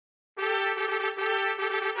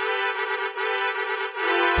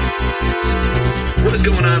What is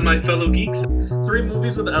going on, my fellow geeks? 3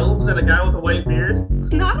 movies with elves and a guy with a white beard.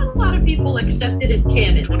 Not a lot of people accept it as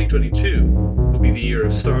canon. 2022 will be the year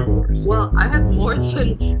of Star Wars. Well, I have more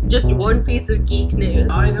than just one piece of geek news.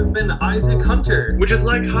 I have been Isaac Hunter. Which is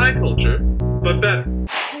like high culture, but better.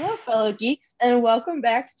 Hello, fellow geeks, and welcome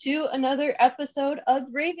back to another episode of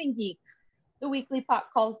Raving Geeks, the weekly pop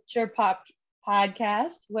culture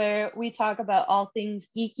podcast where we talk about all things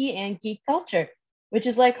geeky and geek culture, which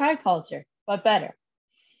is like high culture, but better.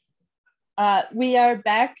 We are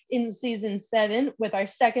back in season 7 with our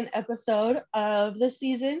second episode of the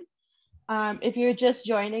season. If you're just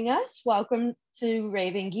joining us, welcome to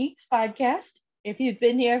Raving Geeks podcast. If you've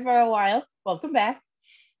been here for a while, welcome back.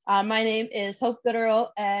 My name is Hope Gooderl,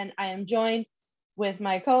 and I am joined with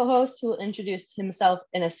my co-host who will introduce himself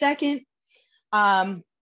in a second. And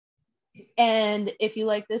if you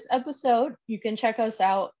like this episode, you can check us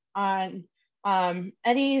out on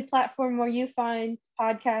any platform where you find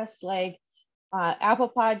podcasts like Apple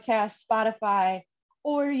Podcasts, Spotify,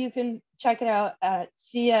 or you can check it out at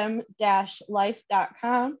cm-life.com.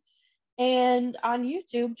 And on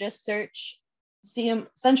YouTube, just search CM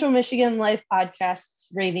Central Michigan Life Podcasts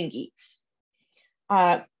Raving Geeks.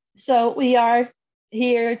 So we are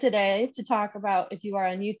here today to talk about, if you are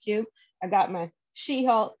on YouTube, I got my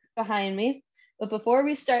She-Hulk behind me. But before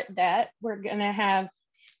we start that, we're going to have,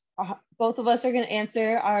 both of us are going to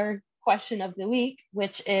answer our question of the week,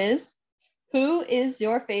 which is, who is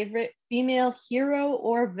your favorite female hero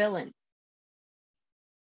or villain?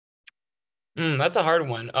 That's a hard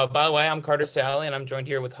one. By the way, I'm Carter Sally, and I'm joined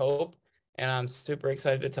here with Hope, and I'm super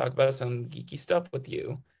excited to talk about some geeky stuff with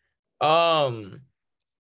you.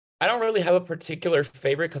 I don't really have a particular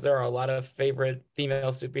favorite because there are a lot of favorite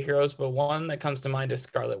female superheroes, but one that comes to mind is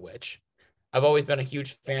Scarlet Witch. I've always been a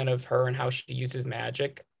huge fan of her and how she uses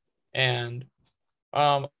magic, and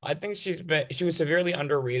I think she was severely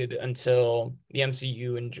underrated until the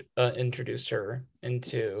MCU introduced her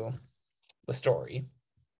into the story.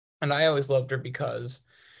 And I always loved her because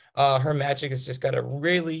her magic has just got a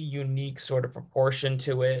really unique sort of proportion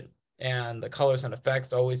to it, and the colors and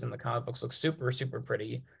effects always in the comic books look super, super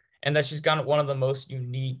pretty. And that she's got one of the most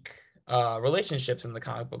unique relationships in the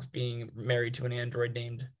comic books, being married to an android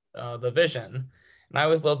named the Vision. And I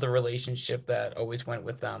always loved the relationship that always went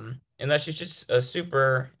with them, and that she's just a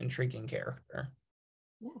super intriguing character.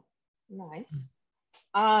 Yeah, nice.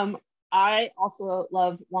 I also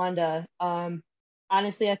love Wanda.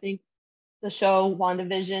 Honestly, I think the show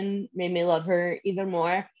WandaVision made me love her even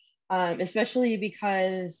more, especially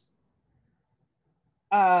because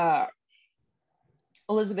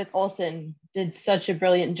Elizabeth Olsen did such a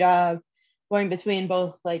brilliant job going between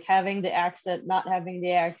both like having the accent, not having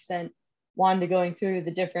the accent, Wanda going through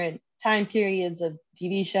the different time periods of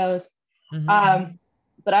TV shows. Mm-hmm.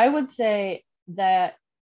 But I would say that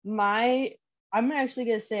I'm actually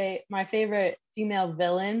going to say my favorite female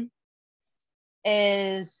villain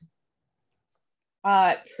is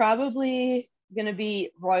probably going to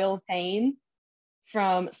be Royal Pain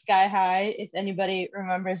from Sky High, if anybody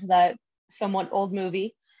remembers that somewhat old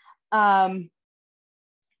movie. But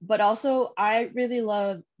also, I really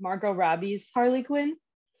love Margot Robbie's Harley Quinn.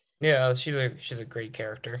 Yeah, she's a great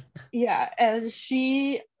character. Yeah, as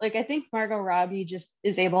I think Margot Robbie just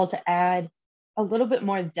is able to add a little bit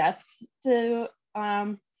more depth to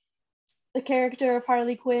the character of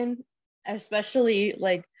Harley Quinn, especially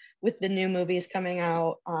like with the new movies coming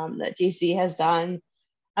out that DC has done.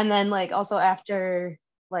 And then like also after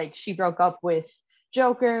like she broke up with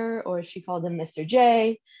Joker, or she called him Mr.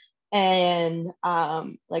 J, and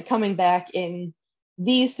like coming back in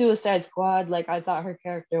the Suicide Squad, like I thought her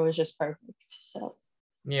character was just perfect. So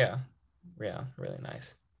yeah, really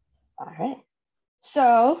nice. All right,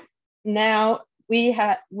 so now we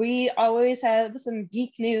always have some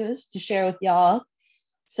geek news to share with y'all.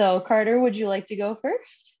 So Carter, would you like to go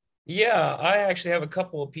first? Yeah, I actually have a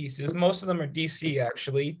couple of pieces. Most of them are DC,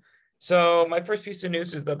 actually. So my first piece of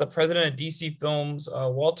news is that the president of DC Films,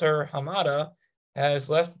 Walter Hamada, has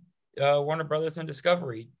left Warner Brothers and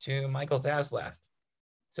Discovery to Michael Zaslav.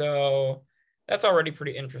 So that's already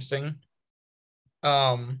pretty interesting.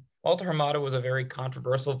 Walter Hamada was a very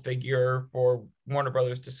controversial figure for Warner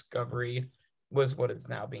Brothers Discovery, was what it's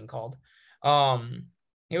now being called.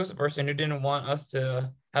 He was a person who didn't want us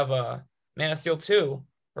to have a Man of Steel 2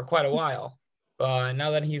 for quite a while. But now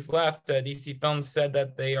that he's left, DC Films said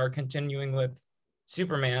that they are continuing with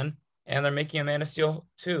Superman, and they're making a Man of Steel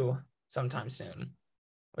 2 sometime soon,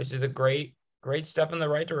 which is a great step in the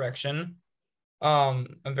right direction.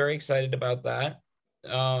 I'm very excited about that.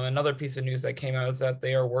 Another piece of news that came out is that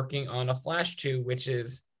they are working on a Flash 2, which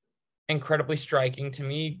is incredibly striking to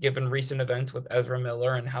me, given recent events with Ezra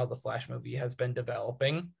Miller and how the Flash movie has been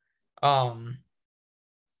developing.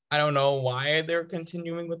 I don't know why they're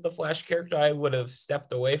continuing with the Flash character. I would have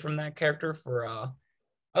stepped away from that character for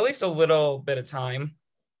at least a little bit of time.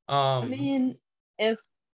 I mean, if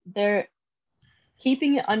they're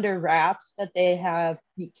keeping it under wraps that they have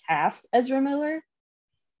recast Ezra Miller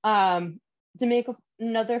to make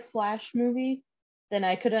another Flash movie, then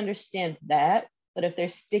I could understand that. But if they're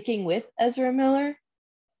sticking with Ezra Miller,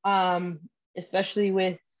 especially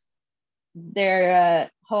with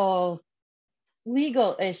their whole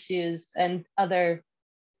legal issues and other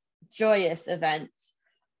joyous events,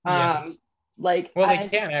 yes. Like, well, they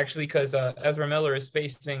can't actually, because Ezra Miller is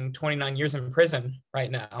facing 29 years in prison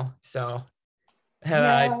right now. So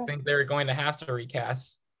I think they're going to have to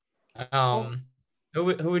recast. Who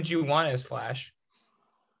would you want as Flash?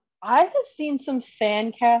 I have seen some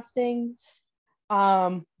fan castings,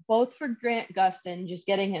 both for Grant Gustin, just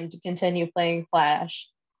getting him to continue playing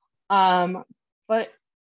Flash. But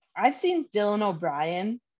I've seen Dylan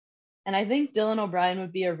O'Brien, and I think Dylan O'Brien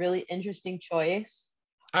would be a really interesting choice.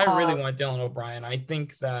 I really want Dylan O'Brien. I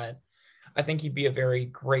think he'd be a very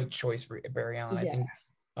great choice for Barry Allen. Yeah.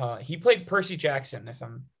 I think he played Percy Jackson, if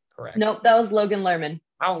I'm correct. Nope, that was Logan Lerman.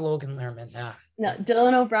 Oh, Logan Lerman, yeah. No,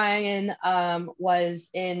 Dylan O'Brien was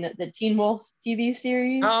in the Teen Wolf TV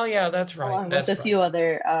series. Oh yeah, that's right. Along with a few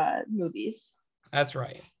other movies. That's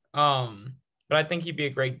right. But I think he'd be a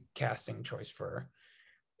great casting choice for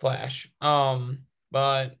Flash.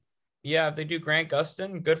 But yeah, if they do Grant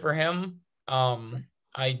Gustin, good for him.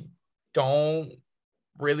 I don't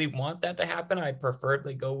really want that to happen. I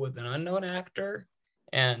preferably go with an unknown actor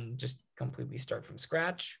and just completely start from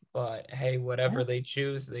scratch. But hey, whatever they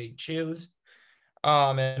choose, they choose.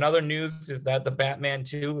 And other news is that the Batman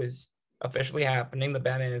 2 is officially happening. The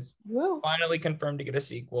Batman is finally confirmed to get a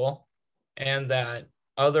sequel, and that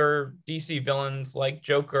other DC villains like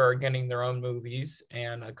Joker are getting their own movies,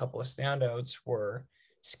 and a couple of standouts were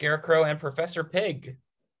Scarecrow and Professor Pig.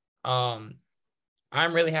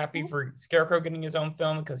 I'm really happy for Scarecrow getting his own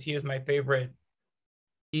film because he is my favorite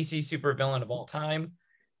DC supervillain of all time.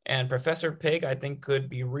 And Professor Pig, I think, could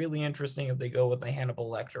be really interesting if they go with the Hannibal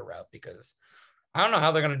Lecter route, because I don't know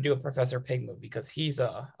how they're going to do a Professor Pig movie, because he's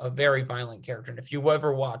a very violent character. And if you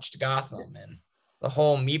ever watched Gotham and the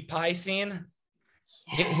whole meat pie scene,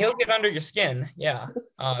 he'll get under your skin. Yeah.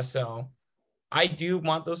 So I do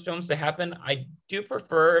want those films to happen. I do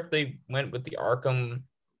prefer if they went with the Arkham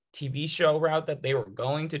TV show route that they were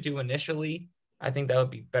going to do initially. I think that would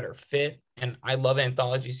be better fit. And I love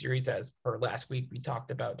anthology series. As per last week, we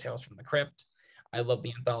talked about Tales from the Crypt. I love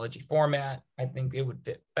the anthology format. I think it would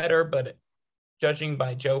fit better, but judging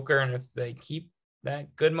by Joker, and if they keep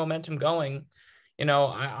that good momentum going,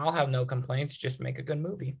 I'll have no complaints. Just make a good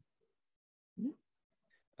movie.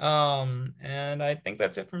 And I think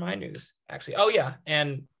that's it for my news, actually. Oh yeah,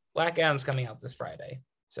 and Black Adam's coming out this Friday.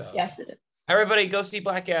 So yes, it is. Everybody go see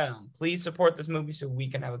Black Adam. Please support this movie so we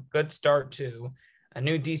can have a good start to a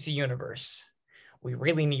new DC universe. We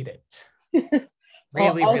really need it.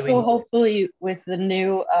 Really, also, hopefully, with the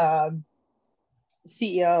new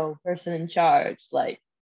CEO person in charge, like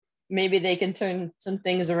maybe they can turn some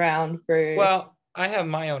things around for. Well, I have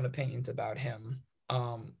my own opinions about him,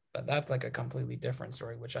 but that's like a completely different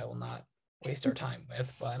story, which I will not waste our time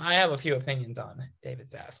with. But I have a few opinions on David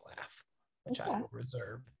Zaslav, which I will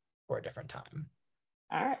reserve for a different time.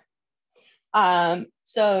 All right.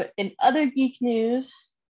 So in other geek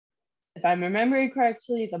news, if I'm remembering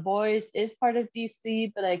correctly, The Boys is part of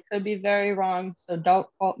DC, but I could be very wrong, so don't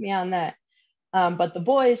quote me on that. But The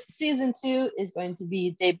Boys season 2 is going to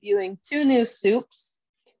be debuting 2 new soups.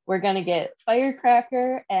 We're going to get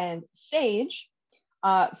Firecracker and Sage.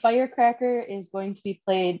 Firecracker is going to be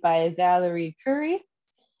played by Valerie Curry,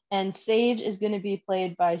 and Sage is going to be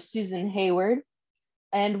played by Susan Hayward.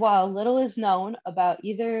 And while little is known about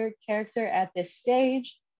either character at this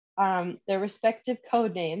stage, their respective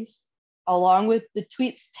code names, along with the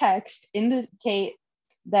tweet's text, indicate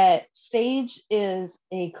that Sage is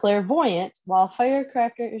a clairvoyant, while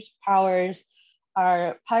Firecracker's powers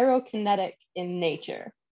are pyrokinetic in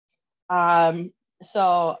nature.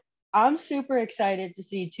 So I'm super excited to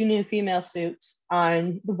see 2 new female soups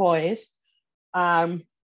on The Boys,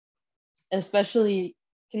 especially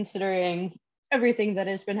considering everything that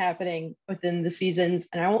has been happening within the seasons.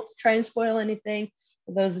 And I won't try and spoil anything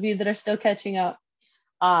for those of you that are still catching up.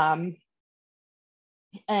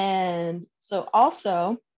 And so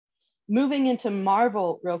also moving into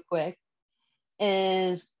Marvel real quick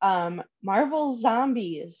is Marvel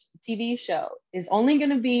Zombies TV show is only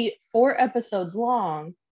going to be 4 episodes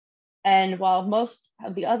long, And while most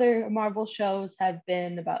of the other Marvel shows have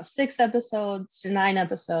been about 6 episodes to 9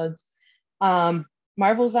 episodes,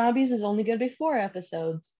 Marvel Zombies is only going to be 4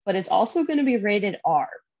 episodes, but it's also going to be rated R.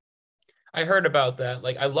 I heard about that.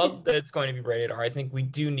 Like, I love that it's going to be rated R. I think we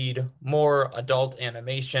do need more adult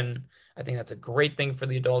animation. I think that's a great thing for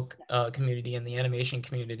the adult community and the animation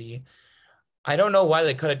community. I don't know why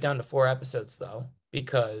they cut it down to 4 episodes, though,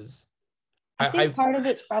 because I think part of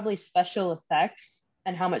it's probably special effects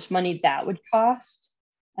and how much money that would cost.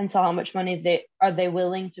 And so how much money they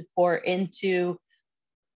willing to pour into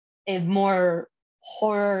a more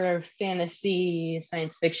horror, fantasy,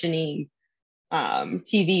 science fiction-y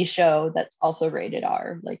TV show that's also rated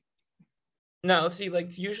R. Like, no, see,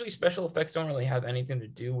 like usually special effects don't really have anything to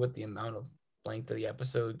do with the amount of length of the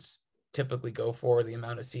episodes typically go for, the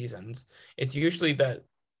amount of seasons. It's usually that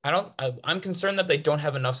I'm concerned that they don't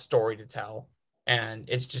have enough story to tell, and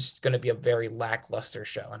it's just going to be a very lackluster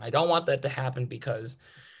show. And I don't want that to happen, because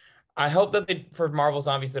I hope that for Marvel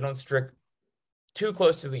Zombies, they don't strict too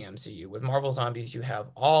close to the MCU. With Marvel Zombies, you have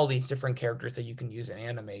all these different characters that you can use in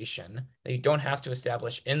animation that you don't have to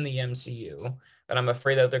establish in the MCU. But I'm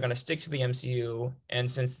afraid that they're going to stick to the MCU.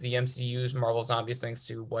 And since the MCU's Marvel Zombies, thanks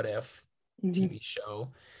to What If TV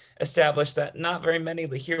show, established that not very many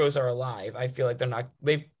of the heroes are alive, I feel like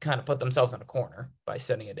they've kind of put themselves in a corner by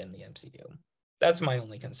setting it in the MCU. That's my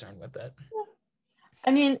only concern with it.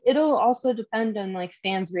 I mean, it'll also depend on like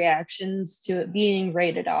fans' reactions to it being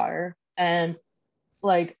rated R, and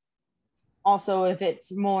like also if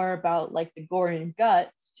it's more about like the gore and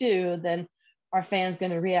guts too, then are fans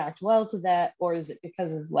going to react well to that, or is it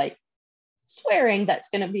because of like swearing that's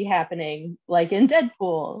going to be happening like in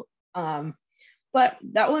Deadpool? But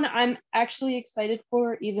that one I'm actually excited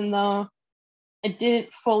for, even though I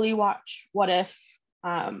didn't fully watch What If.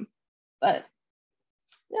 But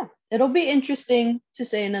yeah, it'll be interesting to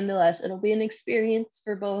say nonetheless. It'll be an experience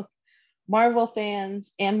for both Marvel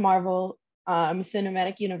fans and Marvel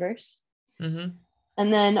Cinematic Universe. And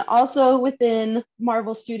then also within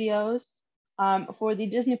Marvel Studios, for the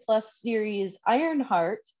Disney Plus series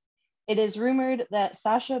Ironheart, it is rumored that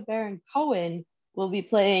Sacha Baron Cohen will be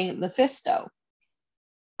playing Mephisto.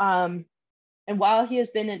 And while he has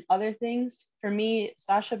been in other things, for me,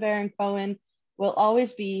 Sacha Baron Cohen will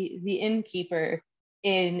always be the innkeeper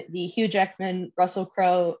in the Hugh Jackman, Russell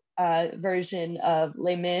Crowe version of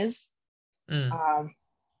Les Mis.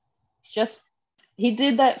 He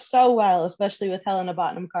did that so well, especially with Helena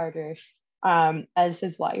Bonham Carter as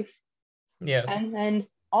his wife. Yes. And then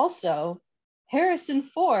also, Harrison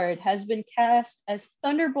Ford has been cast as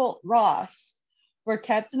Thunderbolt Ross for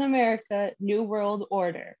Captain America: New World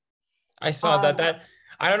Order. I saw that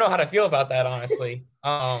I don't know how to feel about that, honestly.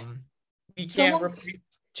 We can't replace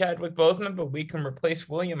Chadwick Boseman, but we can replace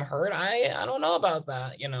William Hurt. I don't know about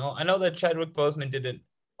that. You know, I know that Chadwick Boseman did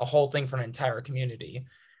a whole thing for an entire community.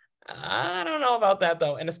 I don't know about that,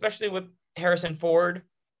 though. And especially with Harrison Ford.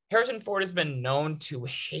 Harrison Ford has been known to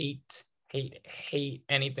hate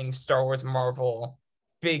anything Star Wars, Marvel,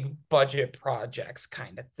 big budget projects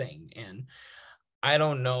kind of thing. And I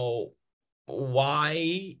don't know why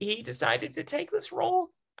he decided to take this role.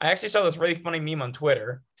 I actually saw this really funny meme on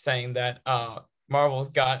Twitter saying that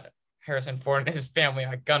Marvel's got Harrison Ford and his family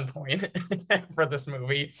at gunpoint for this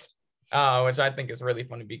movie, which I think is really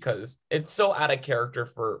funny because it's so out of character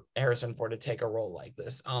for Harrison Ford to take a role like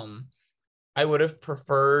this. I would have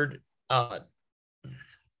preferred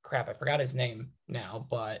I forgot his name now,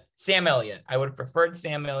 but Sam Elliott. I would have preferred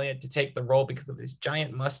Sam Elliott to take the role because of his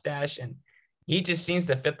giant mustache, and he just seems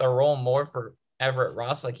to fit the role more for Everett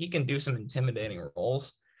Ross. Like, he can do some intimidating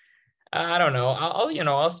roles. I don't know.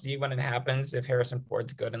 I'll see when it happens if Harrison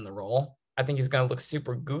Ford's good in the role. I think he's gonna look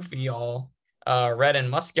super goofy, all red and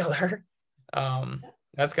muscular.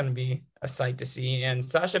 That's gonna be a sight to see. And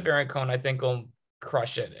Sacha Baron Cohen, I think, will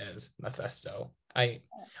crush it as Mephisto. I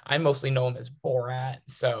mostly know him as Borat,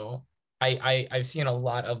 so I've seen a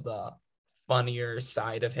lot of the funnier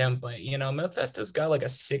side of him, but Mephisto's got like a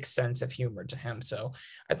sixth sense of humor to him, so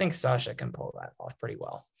I think Sacha can pull that off pretty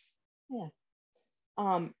well. Yeah.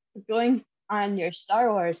 Going on your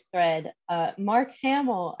Star Wars thread, Mark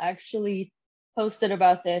Hamill actually posted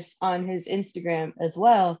about this on his Instagram as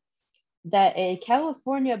well, that a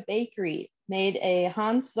California bakery made a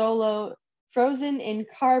Han Solo frozen in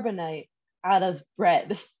carbonite out of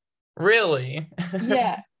bread. Really?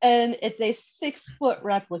 Yeah, and it's a 6-foot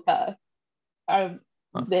replica of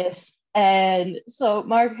this. And so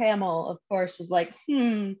Mark Hamill, of course, was like,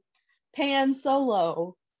 Pan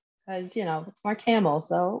Solo, because it's Mark Hamill,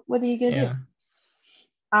 so what are you gonna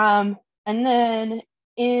do? And then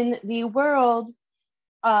in the world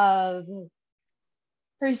of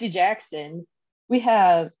Percy Jackson, we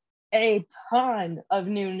have a ton of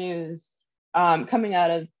new news coming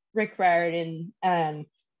out of Rick Riordan and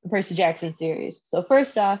the Percy Jackson series. So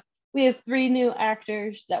first off, we have 3 new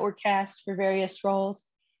actors that were cast for various roles.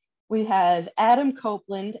 We have Adam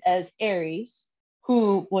Copeland as Ares,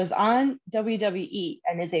 who was on WWE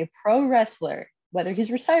and is a pro wrestler. Whether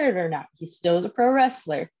he's retired or not, he still is a pro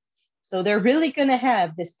wrestler. So they're really going to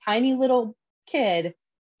have this tiny little kid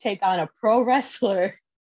take on a pro wrestler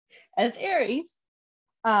as Ares.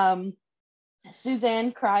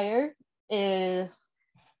 Suzanne Cryer is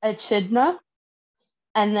Echidna.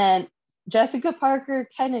 And then Jessica Parker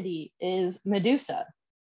Kennedy is Medusa.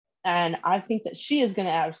 And I think that she is going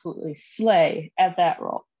to absolutely slay at that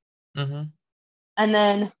role. Mm-hmm. And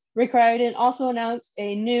then Rick Riordan also announced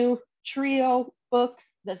a new trio book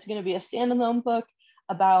that's going to be a standalone book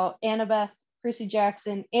about Annabeth, Percy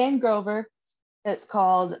Jackson, and Grover. It's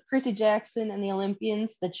called Percy Jackson and the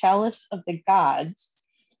Olympians, The Chalice of the Gods.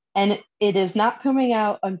 And it is not coming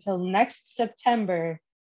out until next September,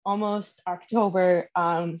 almost October.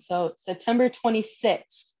 So September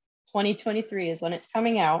 26th, 2023 is when it's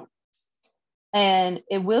coming out. And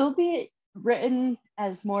it will be written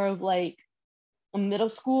as more of like a middle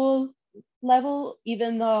school level,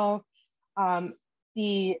 even though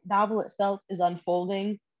the novel itself is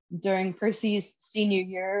unfolding during Percy's senior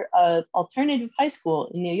year of alternative high school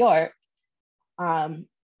in New York.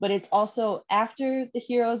 But it's also after the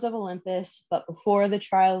Heroes of Olympus, but before the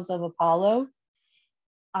Trials of Apollo.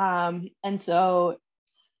 And so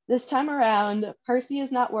this time around, Percy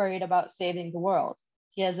is not worried about saving the world.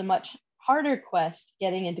 He has a much harder quest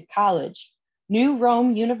getting into college. New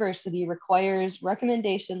Rome University requires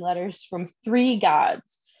recommendation letters from 3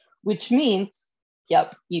 gods, which means,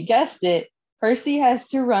 yep, you guessed it, Percy has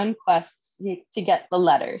to run quests to get the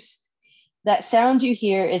letters. That sound you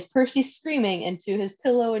hear is Percy screaming into his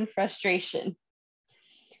pillow in frustration.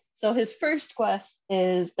 So his first quest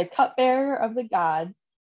is the cupbearer of the gods.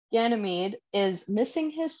 Ganymede is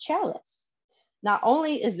missing his chalice. Not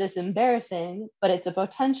only is this embarrassing, but it's a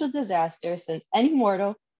potential disaster since any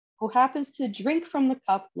mortal who happens to drink from the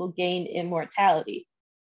cup will gain immortality.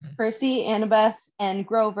 Percy, Annabeth, and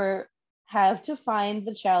Grover have to find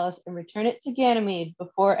the chalice and return it to Ganymede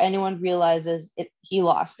before anyone realizes he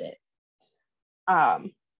lost it.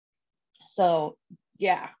 So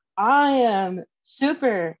yeah, I am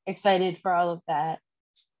super excited for all of that.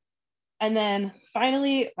 And then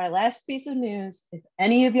finally, my last piece of news, if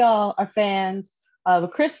any of y'all are fans of A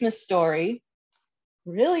Christmas Story,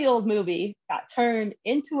 really old movie, got turned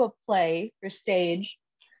into a play for stage.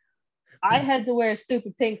 I had to wear a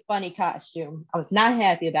stupid pink bunny costume. I was not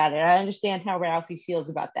happy about it. I understand how Ralphie feels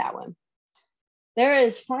about that one. There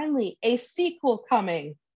is finally a sequel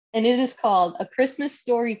coming, and it is called A Christmas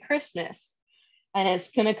Story Christmas. And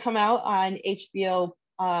it's going to come out on HBO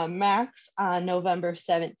Max on November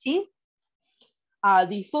 17th.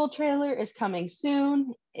 The full trailer is coming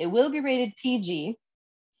soon. It will be rated PG.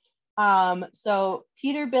 So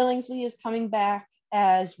Peter Billingsley is coming back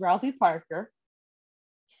as Ralphie Parker.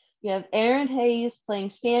 You have Aaron Hayes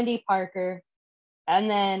playing Sandy Parker.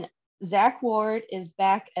 And then Zach Ward is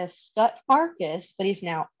back as Scut Farkus, but he's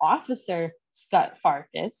now Officer Scut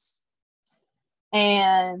Farkus.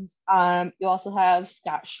 And you also have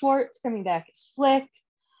Scott Schwartz coming back as Flick.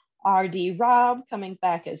 R.D. Robb coming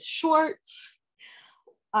back as Schwartz.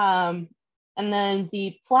 And then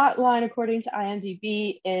the plot line, according to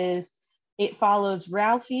IMDb, is it follows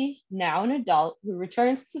Ralphie, now an adult, who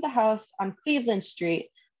returns to the house on Cleveland Street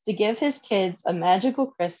to give his kids a magical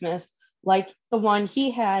Christmas like the one he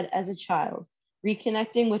had as a child,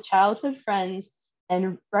 reconnecting with childhood friends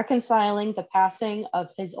and reconciling the passing of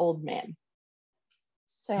his old man.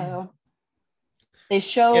 So they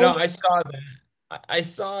show... I saw that. I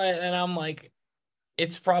saw it and I'm like,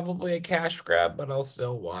 it's probably a cash grab, but I'll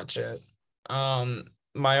still watch it.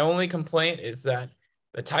 My only complaint is that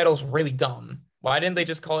the title's really dumb. Why didn't they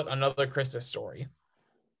just call it Another Christmas Story?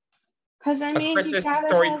 Because I mean, A Christmas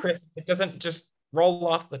Story Christmas. It doesn't just roll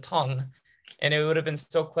off the tongue, and it would have been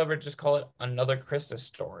so clever to just call it Another Christmas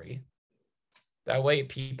Story. That way,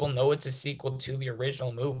 people know it's a sequel to the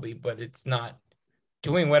original movie, but it's not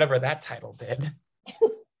doing whatever that title did.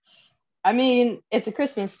 I mean, it's a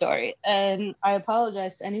Christmas story, and I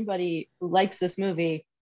apologize to anybody who likes this movie,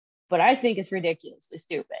 but I think it's ridiculously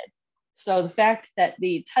stupid. So the fact that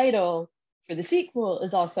the title for the sequel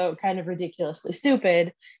is also kind of ridiculously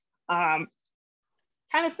stupid, kind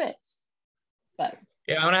of fits. But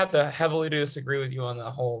yeah, I'm gonna have to heavily disagree with you on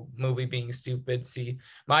the whole movie being stupid. See,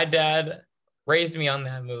 my dad raised me on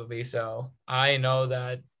that movie, so I know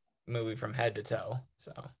that movie from head to toe.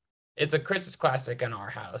 So it's a Christmas classic in our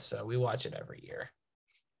house, so we watch it every year.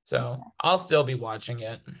 So I'll still be watching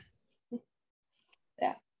it.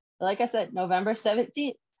 Yeah. Like I said, November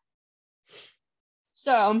 17th.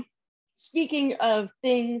 So, speaking of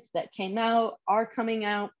things that came out, are coming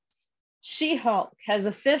out, She-Hulk has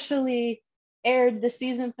officially aired the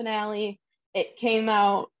season finale. It came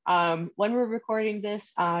out when we're recording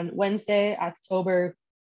this on Wednesday, October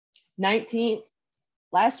 19th,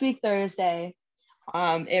 last week, Thursday.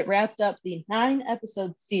 It wrapped up the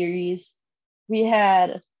 9-episode series. We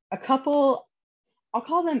had a couple, I'll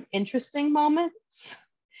call them interesting moments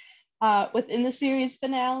within the series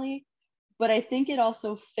finale, but I think it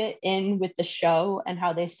also fit in with the show and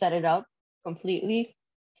how they set it up completely.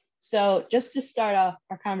 So just to start off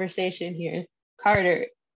our conversation here, Carter,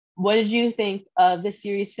 what did you think of the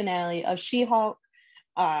series finale of She-Hulk?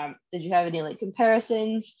 Did you have any like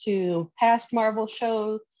comparisons to past Marvel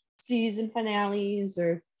show season finales,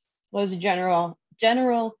 or what was the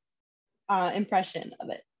general impression of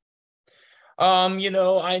it?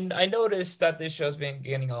 I noticed that this show's been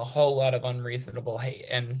getting a whole lot of unreasonable hate,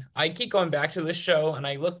 and I keep going back to this show and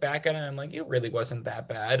I look back at it and I'm like, it really wasn't that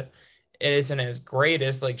bad. It isn't as great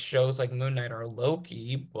as like shows like Moon Knight or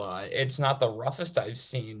Loki, but it's not the roughest I've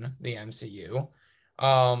seen the MCU.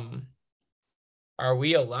 Um, are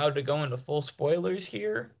we allowed to go into full spoilers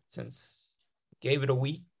here since we gave it a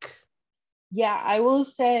week? Yeah, I will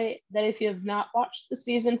say that if you have not watched the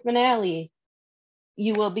season finale,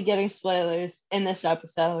 you will be getting spoilers in this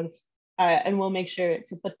episode, and we'll make sure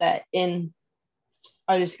to put that in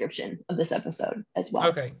our description of this episode as well.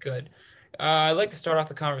 Okay, good. I'd like to start off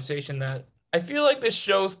the conversation that I feel like this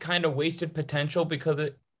show's kind of wasted potential because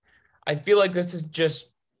I feel like this is just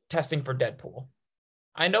testing for Deadpool.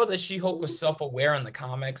 I know that She-Hulk was self-aware in the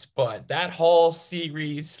comics, but that whole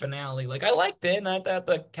series finale, like I liked it, and I thought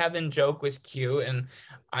the Kevin joke was cute, and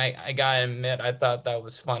I gotta admit, I thought that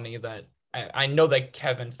was funny that I know that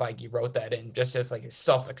Kevin Feige wrote that in just as like his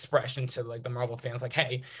self-expression to like the Marvel fans, like,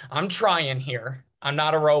 hey, I'm trying here. I'm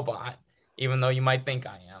not a robot, even though you might think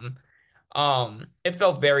I am. It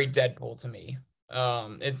felt very Deadpool to me.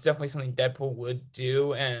 It's definitely something Deadpool would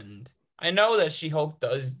do, and I know that She-Hulk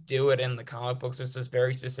does do it in the comic books. There's this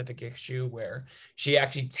very specific issue where she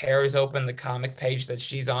actually tears open the comic page that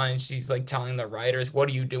she's on and she's like telling the writers, what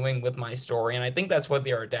are you doing with my story? And I think that's what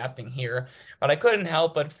they're adapting here. But I couldn't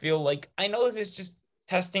help but feel like I know this is just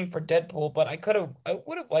testing for Deadpool, but I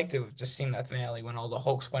would have liked to have just seen that finale when all the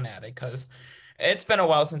Hulks went at it, because it's been a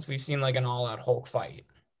while since we've seen like an all-out Hulk fight.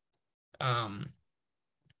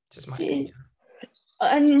 Just my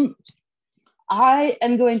opinion. I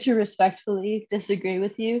am going to respectfully disagree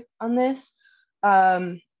with you on this.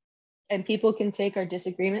 And people can take our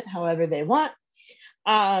disagreement however they want.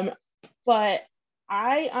 But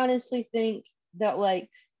I honestly think that, like,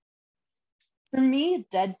 for me,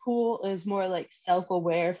 Deadpool is more like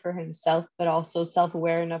self-aware for himself, but also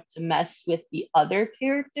self-aware enough to mess with the other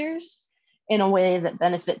characters in a way that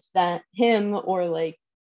benefits him or like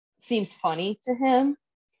seems funny to him.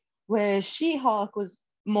 Whereas She-Hulk was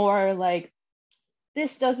more like,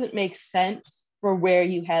 this doesn't make sense for where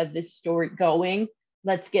you have this story going.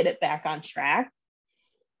 Let's get it back on track.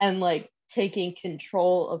 And like taking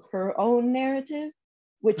control of her own narrative,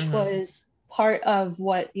 which was part of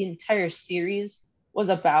what the entire series was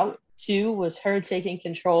about too, was her taking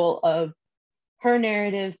control of her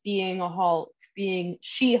narrative, being a Hulk, being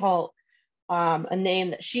She-Hulk, a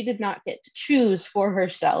name that she did not get to choose for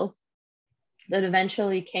herself, that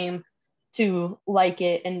eventually came to like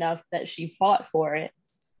it enough that she fought for it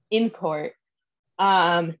in court.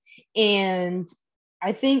 And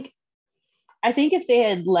I think if they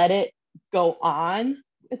had let it go on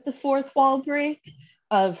with the fourth wall break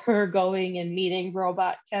of her going and meeting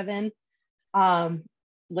Robot Kevin,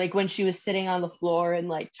 like when she was sitting on the floor and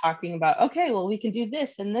like talking about, okay, well, we can do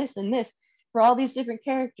this and this and this for all these different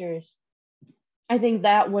characters, I think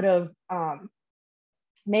that would have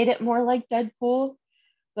made it more like Deadpool.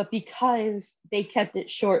 But because they kept it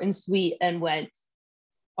short and sweet and went,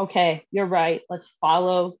 okay, you're right, let's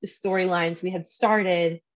follow the storylines we had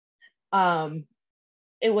started,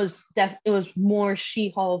 it was more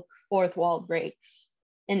She-Hulk fourth wall breaks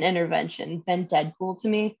and intervention than Deadpool to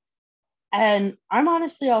me. And I'm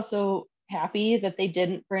honestly also happy that they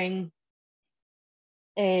didn't bring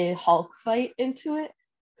a Hulk fight into it,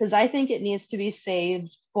 because I think it needs to be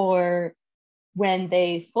saved for when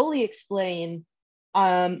they fully explain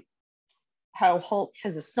how Hulk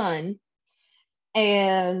has a son,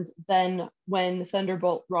 and then when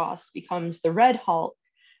Thunderbolt Ross becomes the Red Hulk,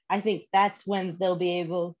 I think that's when they'll be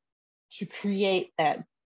able to create that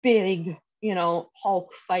big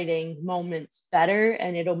Hulk fighting moments better,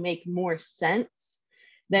 and it'll make more sense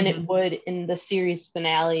than it would in the series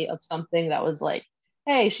finale of something that was like,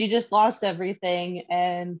 hey, she just lost everything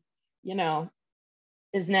and,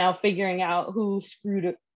 is now figuring out who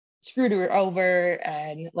screwed her over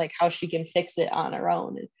and like how she can fix it on her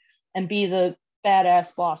own and be the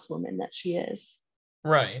badass boss woman that she is.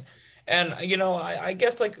 Right. And I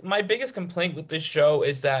guess like my biggest complaint with this show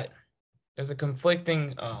is that there's a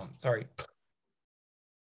conflicting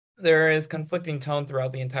there is conflicting tone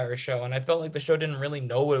throughout the entire show, and I felt like the show didn't really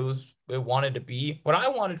know what it wanted to be. What I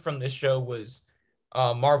wanted from this show was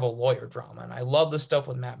Marvel lawyer drama, and I love the stuff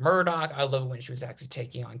with Matt Murdock. I love when she was actually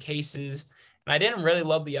taking on cases, and I didn't really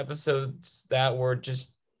love the episodes that were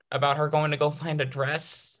just about her going to go find a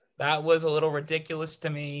dress. That was a little ridiculous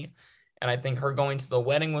to me, and I think her going to the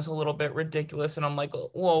wedding was a little bit ridiculous. And I'm like,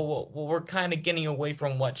 whoa, we're kind of getting away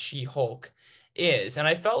from what She-Hulk is, and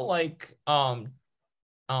I felt like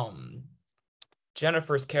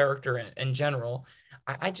Jennifer's character in general,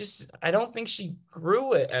 I don't think she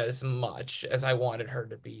grew it as much as I wanted her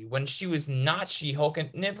to be. When she was not She-Hulk,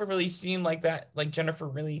 it never really seemed like that, like Jennifer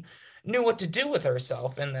really knew what to do with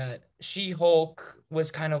herself, and that She-Hulk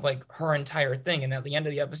was kind of like her entire thing. And at the end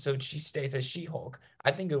of the episode, she stays as She-Hulk.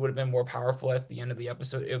 I think it would have been more powerful at the end of the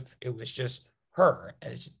episode if it was just her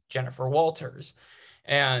as Jennifer Walters.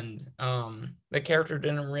 And the character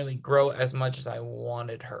didn't really grow as much as I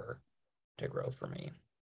wanted her to grow for me.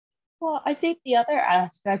 Well, I think the other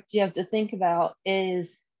aspect you have to think about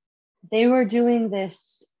is they were doing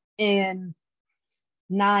this in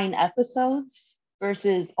 9 episodes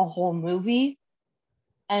versus a whole movie.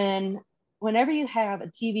 And whenever you have a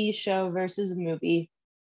TV show versus a movie,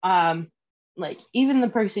 like even the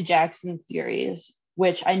Percy Jackson series,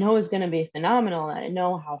 which I know is going to be phenomenal, and I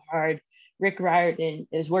know how hard Rick Riordan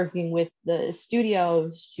is working with the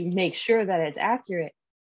studios to make sure that it's accurate,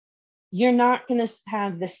 you're not going to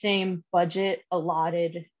have the same budget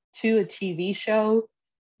allotted to a TV show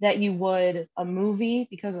that you would a movie,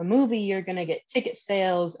 because a movie you're going to get ticket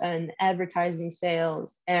sales and advertising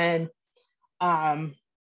sales and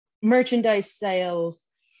merchandise sales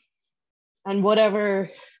and whatever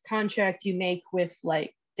contract you make with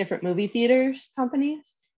like different movie theaters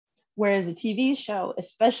companies. Whereas a TV show,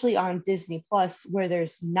 especially on Disney Plus, where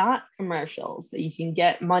there's not commercials that you can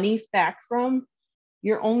get money back from,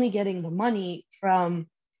 you're only getting the money from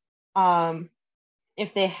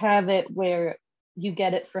if they have it where you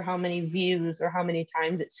get it for how many views or how many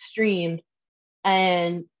times it's streamed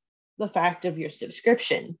and the fact of your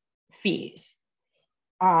subscription fees.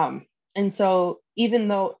 And so even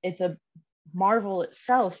though it's a Marvel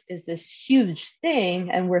itself is this huge thing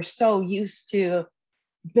and we're so used to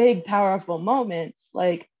big powerful moments,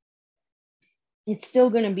 like it's still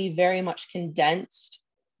going to be very much condensed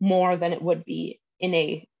more than it would be in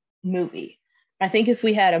a movie. I think if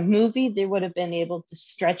we had a movie, they would have been able to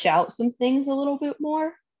stretch out some things a little bit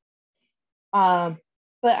more. But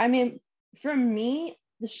I mean, for me,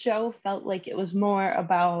 the show felt like it was more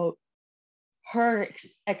about her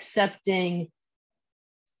accepting,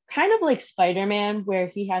 kind of like Spider-Man, where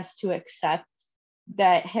he has to accept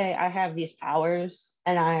that, hey, I have these powers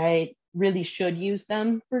and I really should use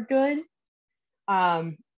them for good.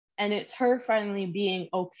 And it's her finally being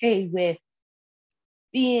okay with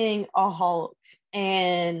being a Hulk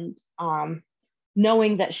and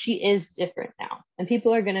knowing that she is different now. And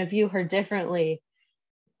people are going to view her differently,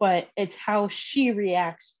 but it's how she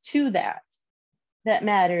reacts to that that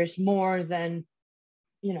matters more than,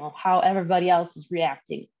 how everybody else is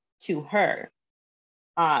reacting to her.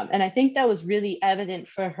 And I think that was really evident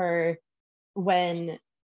for her when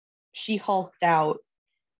she hulked out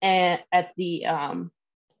at the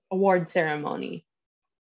award ceremony.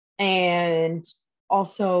 And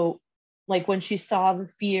also, like when she saw the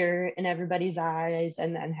fear in everybody's eyes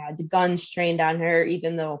and then had the guns trained on her,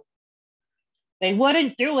 even though they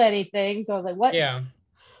wouldn't do anything. So I was like, what? Yeah.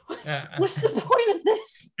 What's the point of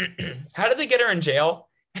this? How did they get her in jail?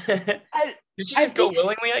 Did she just go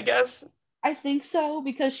willingly, I guess? I think so,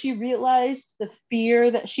 because she realized the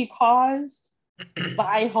fear that she caused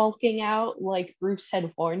by hulking out, like Bruce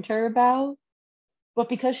had warned her about. But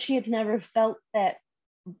because she had never felt that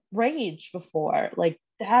rage before, like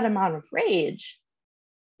that amount of rage,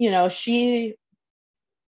 let me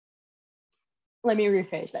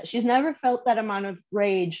rephrase that. She's never felt that amount of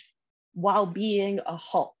rage while being a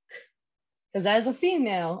Hulk. Because as a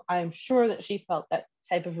female, I'm sure that she felt that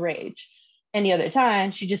type of rage. Any other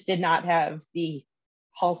time, she just did not have the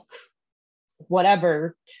Hulk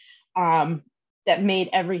whatever that made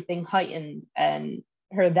everything heightened and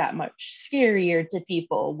her that much scarier to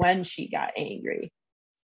people when she got angry.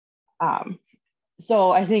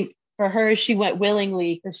 So I think for her, she went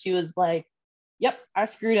willingly because she was like, yep, I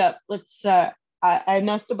screwed up. I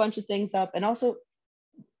messed a bunch of things up. And also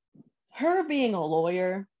her being a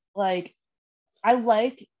lawyer, like, I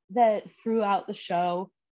like that throughout the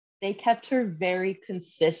show, they kept her very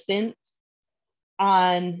consistent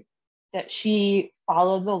on that she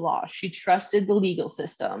followed the law. She trusted the legal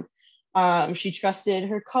system. She trusted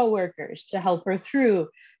her coworkers to help her through.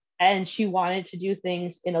 And she wanted to do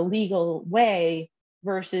things in a legal way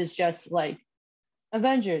versus just like,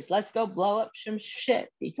 Avengers, let's go blow up some shit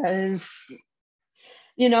because,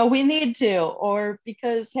 we need to, or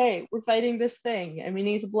because, hey, we're fighting this thing and we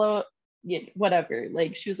need to blow up, whatever.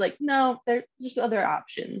 Like, she was like, no, there's other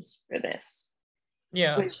options for this.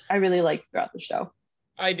 Yeah. Which I really liked throughout the show.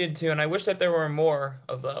 I did too, and I wish that there were more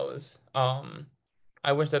of those.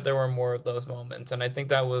 I wish that there were more of those moments, and I think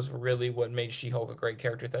that was really what made She-Hulk a great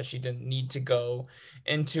character, that she didn't need to go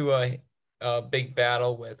into a big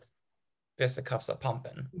battle with fisticuffs a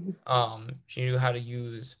pumping. She knew how to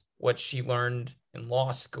use what she learned in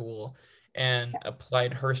law school and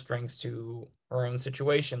applied her strengths to her own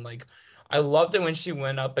situation. Like, I loved it when she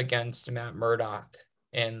went up against Matt Murdock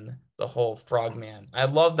in the whole Frogman. I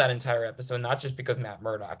love that entire episode, not just because Matt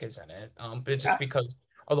Murdock is in it, but just because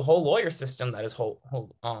of the whole lawyer system that is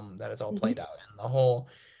that is all played out, and the whole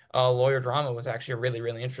lawyer drama was actually really,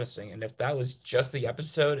 really interesting. And if that was just the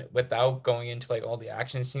episode without going into like all the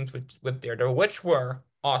action scenes with Daredevil, which were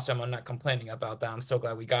awesome, I'm not complaining about that. I'm so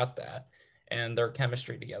glad we got that and their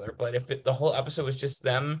chemistry together. But if the whole episode was just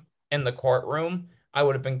them in the courtroom, I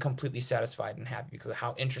would have been completely satisfied and happy because of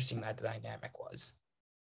how interesting that dynamic was.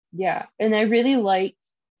 Yeah, and I really liked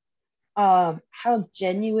how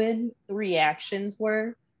genuine the reactions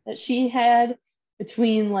were that she had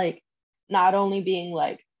between, like, not only being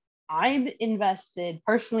like, I'm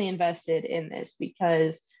personally invested in this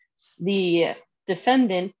because the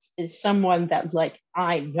defendant is someone that, like,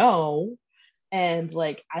 I know and,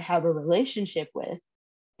 like, I have a relationship with,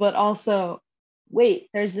 but also, wait,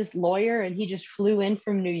 there's this lawyer and he just flew in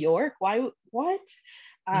from New York. Why? What?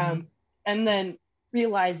 And then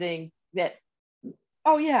realizing that,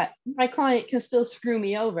 oh yeah, my client can still screw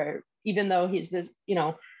me over, even though he's this,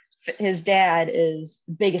 his dad is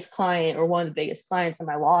the biggest client or one of the biggest clients in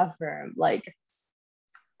my law firm. Like,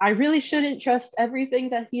 I really shouldn't trust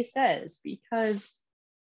everything that he says because,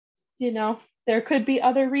 there could be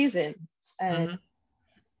other reasons. And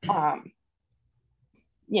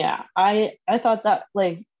yeah, I thought that,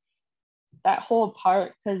 like, that whole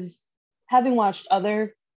part, because having watched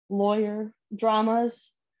other lawyer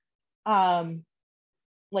dramas,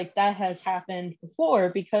 like, that has happened before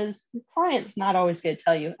because the client's not always going to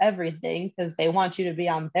tell you everything because they want you to be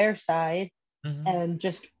on their side and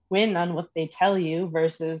just win on what they tell you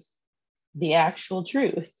versus the actual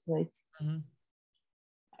truth. Like,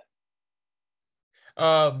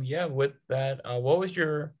 yeah, with that, what was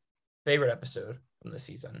your favorite episode from the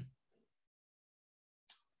season?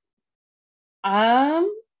 I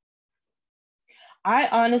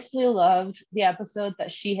honestly loved the episode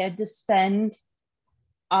that she had to spend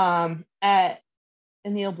at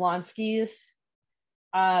Emil Blonsky's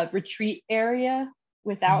retreat area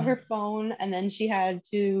without her phone, and then she had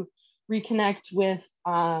to reconnect with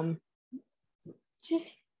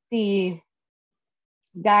the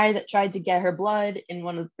guy that tried to get her blood in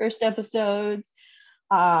one of the first episodes,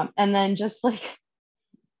 and then just like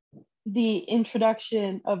the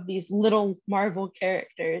introduction of these little Marvel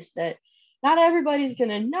characters that not everybody's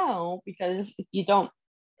gonna know, because if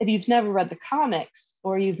you've never read the comics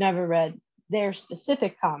or you've never read their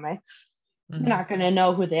specific comics, you're not gonna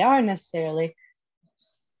know who they are necessarily.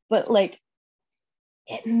 But like,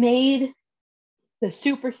 it made the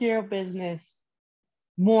superhero business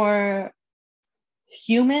more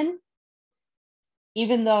human,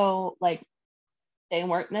 even though like they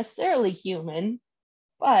weren't necessarily human,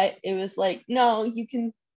 but it was like, no, you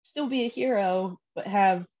can still be a hero but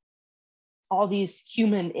have all these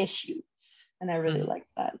human issues, and I really liked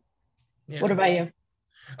that. Yeah. What about you?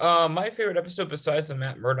 My favorite episode besides the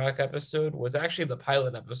Matt Murdock episode was actually the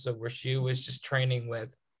pilot episode where she was just training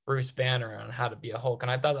with Bruce Banner on how to be a Hulk,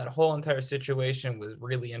 and I thought that whole entire situation was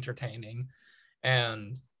really entertaining.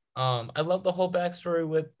 And I love the whole backstory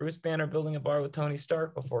with Bruce Banner building a bar with Tony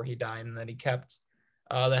Stark before he died, and that he kept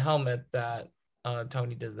the helmet that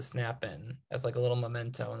Tony did the snap in as like a little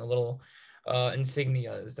memento, and the little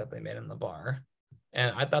insignias that they made in the bar.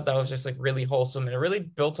 And I thought that was just like really wholesome, and it really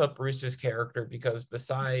built up Bruce's character, because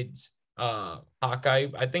besides Hawkeye,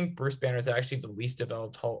 I think Bruce Banner is actually the least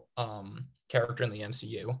developed character in the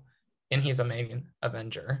MCU, and he's a main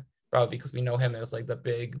Avenger, probably because we know him as like the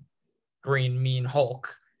big green mean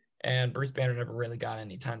Hulk, and Bruce Banner never really got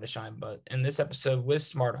any time to shine. But in this episode with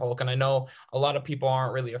Smart Hulk, and I know a lot of people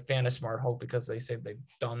aren't really a fan of Smart Hulk because they say they've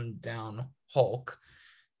dumbed down Hulk.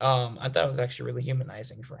 I thought it was actually really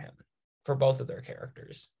humanizing for him, for both of their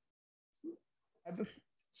characters.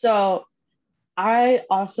 So I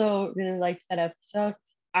also really liked that episode.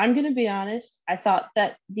 I'm gonna be honest. I thought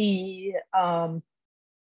that the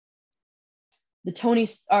Tony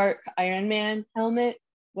Stark Iron Man helmet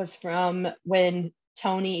was from when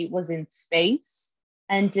Tony was in space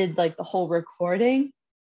and did like the whole recording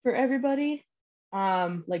for everybody,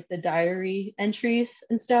 like the diary entries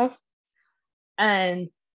and stuff. And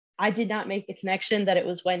I did not make the connection that it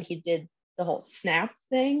was when he did the whole snap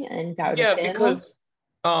thing and got Yeah, the because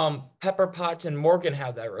Pepper Potts and Morgan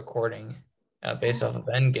have that recording based off of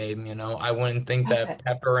Endgame. You know, I wouldn't think Okay. that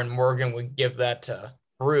Pepper and Morgan would give that to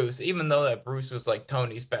Bruce, even though that Bruce was like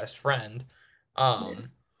Tony's best friend.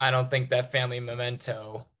 I don't think that family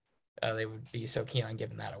memento, they would be so keen on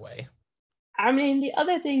giving that away. I mean, the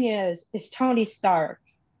other thing is Tony Stark.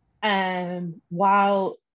 And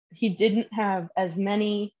while he didn't have as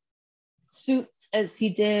many suits as he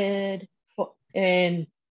did in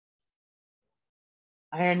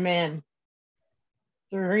Iron Man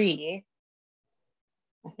 3,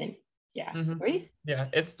 I think. Yeah, 3? Yeah,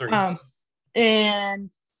 it's 3.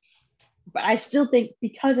 But I still think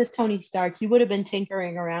because it's Tony Stark, he would have been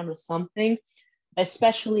tinkering around with something,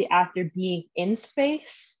 especially after being in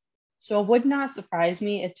space. So it would not surprise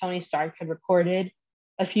me if Tony Stark had recorded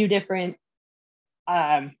a few different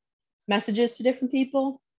messages to different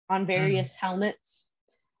people on various helmets.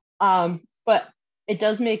 But it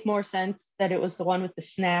does make more sense that it was the one with the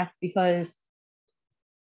snap, because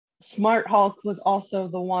Smart Hulk was also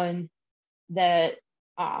the one that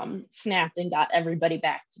snapped and got everybody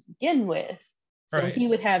back to begin with. So Right. He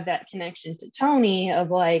would have that connection to Tony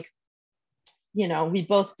of like, you know, we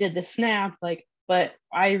both did the snap, like, but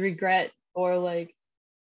I regret, or like,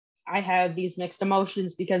 I have these mixed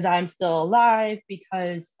emotions because I'm still alive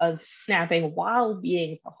because of snapping while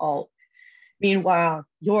being the Hulk. Meanwhile,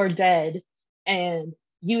 you're dead and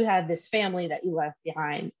you have this family that you left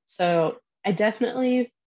behind. So I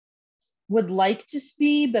definitely would like to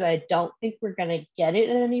see, but I don't think we're going to get it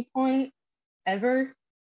at any point ever.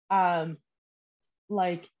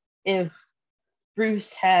 Like if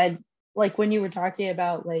Bruce had, like when you were talking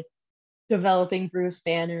about like developing Bruce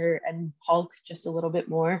Banner and Hulk just a little bit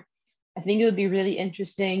more, I think it would be really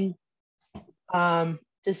interesting to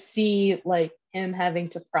see like him having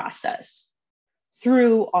to process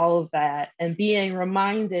through all of that and being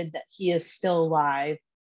reminded that he is still alive,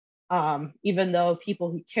 even though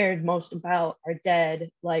people he cared most about are dead,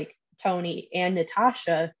 like Tony and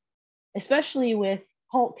Natasha, especially with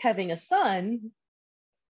Hulk having a son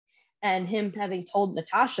and him having told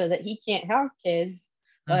Natasha that he can't have kids.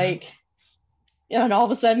 Like, you know, and all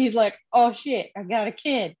of a sudden he's like, oh shit, I got a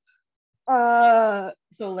kid. So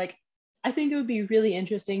like, I think it would be really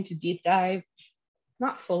interesting to deep dive,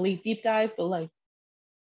 not fully deep dive, but like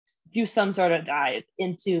do some sort of dive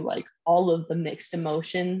into like all of the mixed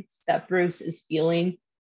emotions that Bruce is feeling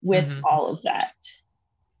with all of that.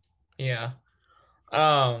 Yeah.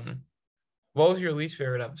 What was your least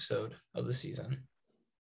favorite episode of the season?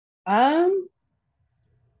 I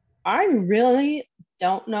really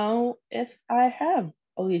don't know if I have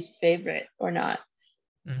a least favorite or not.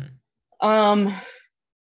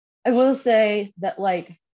 I will say that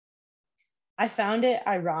like I found it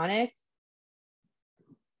ironic,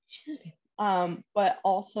 but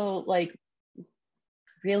also like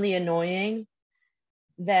really annoying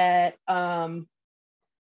that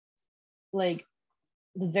like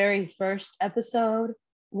the very first episode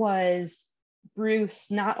was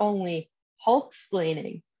Bruce not only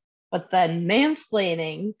Hulk-splaining, but then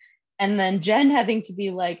mansplaining, and then Jen having to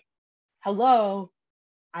be like, hello,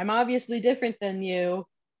 I'm obviously different than you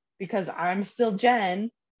because I'm still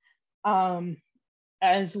Jen,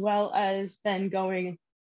 as well as then going,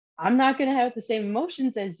 I'm not going to have the same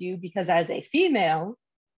emotions as you because as a female,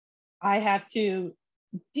 I have to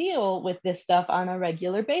deal with this stuff on a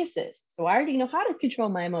regular basis. So I already know how to control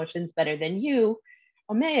my emotions better than you,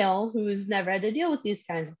 a male who's never had to deal with these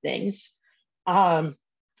kinds of things.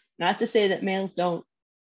 Not to say that males don't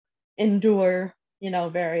endure, you know,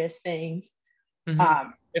 various things.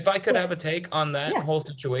 If I could have a take on that whole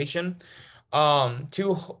situation,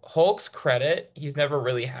 to Hulk's credit, he's never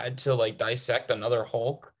really had to like dissect another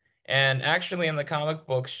Hulk. And actually in the comic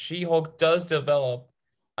books, She-Hulk does develop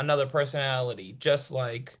another personality, just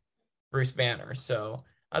like Bruce Banner. So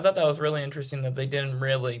I thought that was really interesting that they didn't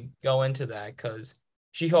really go into that, because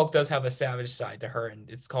She-Hulk does have a savage side to her, and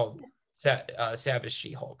it's called Savage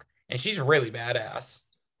She-Hulk. And she's really badass.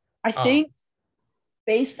 I think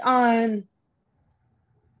based on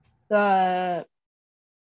the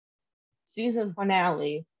season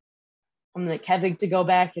finale, I'm like having to go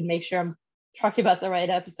back and make sure I'm talking about the right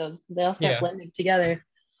episodes because they all start blending together.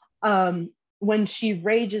 When she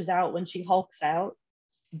rages out, when she hulks out,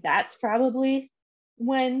 that's probably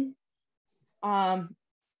when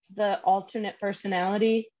the alternate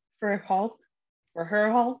personality for her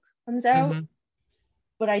Hulk comes out. Mm-hmm.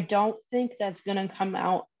 But I don't think that's gonna come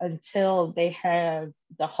out until they have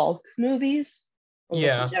the Hulk movies, or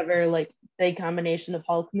whichever like big combination of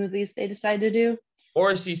Hulk movies they decide to do,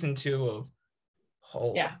 or season 2 of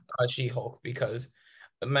Hulk, She-Hulk, because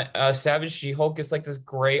Savage She-Hulk is like this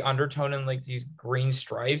gray undertone and like these green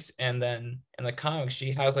stripes, and then in the comics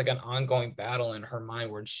she has like an ongoing battle in her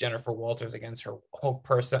mind where it's Jennifer Walters against her Hulk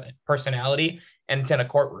personality, and it's in a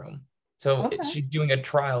courtroom. So she's doing a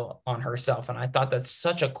trial on herself, and I thought that's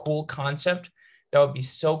such a cool concept. That would be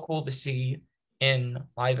so cool to see in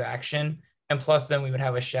live action, and plus then we would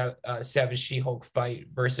have a Savage She-Hulk fight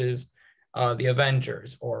versus the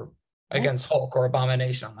Avengers or against Hulk or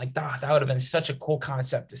Abomination. I'm like, that would have been such a cool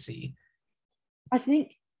concept to see. I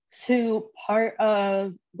think part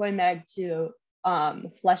of going back to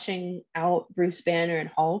fleshing out Bruce Banner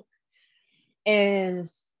and Hulk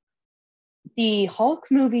is the Hulk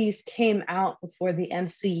movies came out before the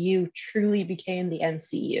MCU truly became the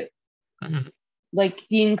MCU. Mm-hmm. Like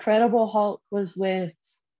the Incredible Hulk was with,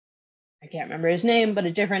 I can't remember his name, but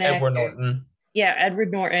a different Edward actor. Norton. Yeah,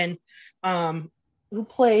 Edward Norton, who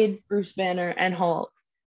played Bruce Banner and Hulk.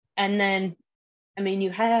 And then, I mean, you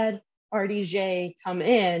had RDJ come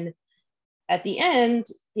in at the end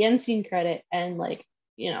scene credit, and like,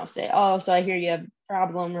 you know, say, oh, so I hear you have a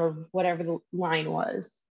problem, or whatever the line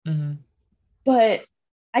was. Mm-hmm. But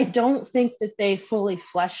I don't think that they fully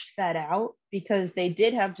fleshed that out because they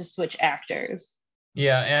did have to switch actors.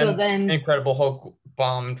 Yeah, and so then Incredible Hulk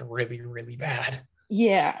bombed really, really bad.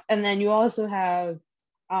 Yeah, and then you also have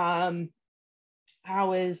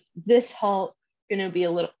how is this Hulk going to be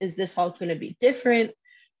is this Hulk going to be different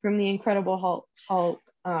from the Incredible Hulk?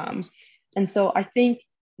 And so I think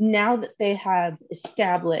now that they have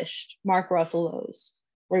established Mark Ruffalo's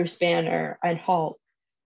Bruce Banner and Hulk,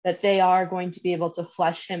 that they are going to be able to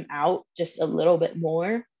flesh him out just a little bit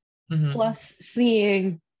more. Mm-hmm. Plus,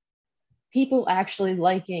 seeing people actually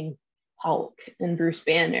liking Hulk and Bruce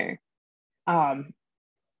Banner.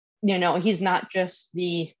 You know, he's not just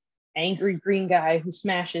the angry green guy who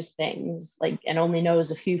smashes things like and only knows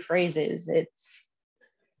a few phrases. It's,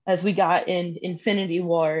 as we got in Infinity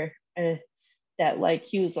War, that like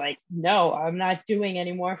he was like, no, I'm not doing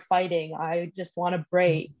any more fighting. I just want to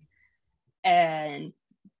break. And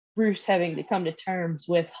Bruce having to come to terms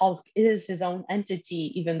with Hulk is his own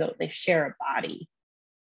entity, even though they share a body.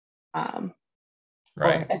 Right.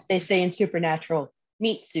 Or, as they say in Supernatural,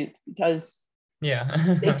 meat suit, because they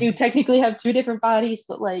do Yeah. technically have two different bodies,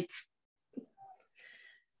 but like,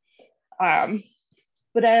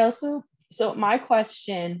 but I also, so my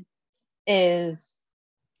question is,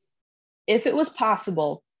 if it was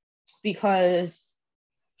possible, because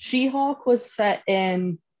She-Hulk was set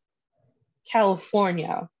in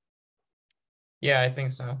California, Yeah, I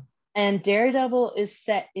think so. and Daredevil is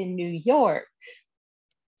set in New York,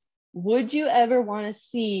 would you ever want to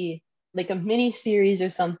see like a mini series or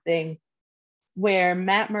something where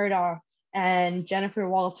Matt Murdock and Jennifer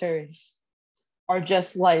Walters are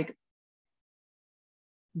just like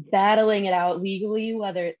battling it out legally,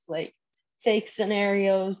 whether it's like fake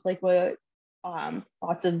scenarios like what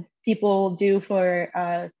lots of people do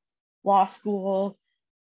for law school,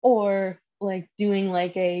 or like doing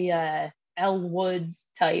like a Elle Woods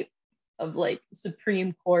type of like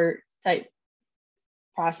Supreme Court type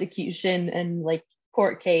prosecution and like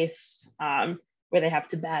court case where they have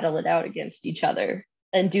to battle it out against each other,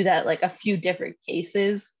 and do that like a few different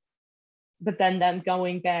cases, but then them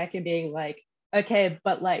going back and being like, okay,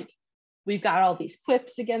 but like we've got all these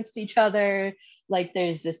quips against each other, like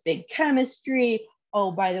there's this big chemistry.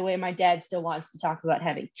 Oh, by the way, my dad still wants to talk about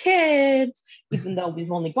having kids, even though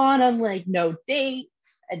we've only gone on like no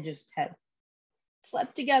dates and just have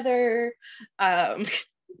slept together.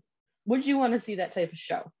 Would you want to see that type of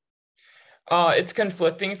show? It's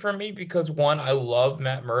conflicting for me because one, I love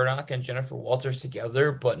Matt Murdock and Jennifer Walters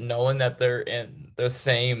together, but knowing that they're in the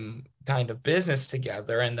same kind of business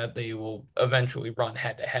together and that they will eventually run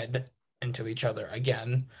head to head into each other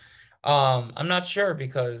again, I'm not sure,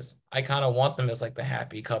 because I kind of want them as like the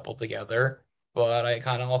happy couple together, but I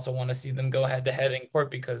kind of also want to see them go head to head in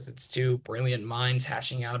court because it's two brilliant minds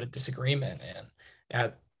hashing out a disagreement.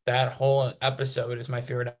 And that whole episode is my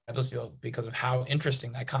favorite episode because of how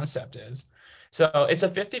interesting that concept is. So it's a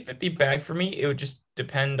 50-50 bag for me. It would just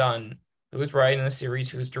depend on who's writing the series,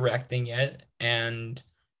 who's directing it, and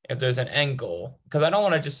if there's an end goal. Because I don't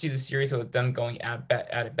want to just see the series with them going at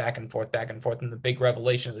it back and forth. And the big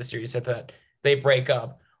revelation of the series is that they break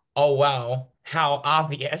up. Oh, wow. How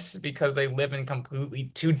obvious, because they live in completely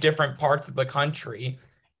two different parts of the country.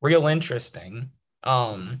 Real interesting.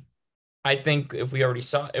 I think if we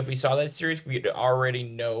saw that series, we'd already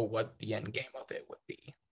know what the end game of it would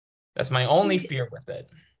be. That's my only fear with it.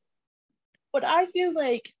 But I feel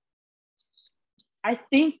like I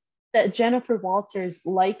think that Jennifer Walters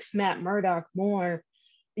likes Matt Murdock more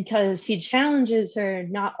because he challenges her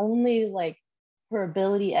not only like her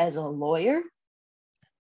ability as a lawyer,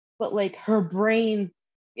 but like her brain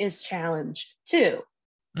is challenged too.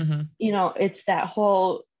 Mm-hmm. You know, it's that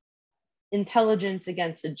whole intelligence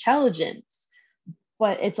against intelligence,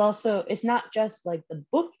 but it's not just like the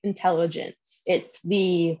book intelligence, it's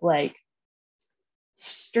the like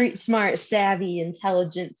street smart savvy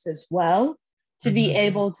intelligence as well, to be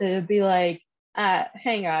able to be like,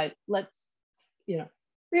 hang on, let's,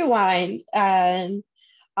 rewind. And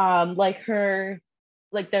like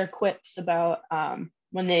their quips about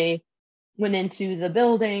when they went into the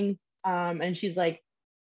building, and she's like,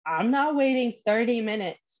 I'm not waiting 30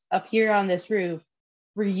 minutes up here on this roof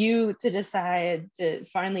for you to decide to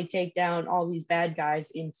finally take down all these bad guys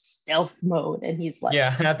in stealth mode. And he's like,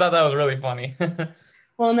 yeah, I thought that was really funny.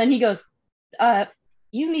 well, and then he goes,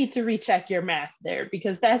 you need to recheck your math there,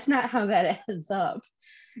 because that's not how that ends up.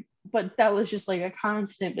 But that was just like a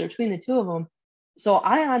constant between the two of them. So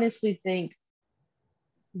I honestly think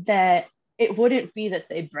that it wouldn't be that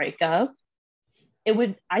they break up.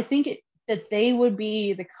 That they would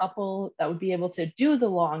be the couple that would be able to do the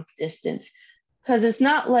long distance, because it's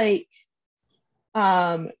not like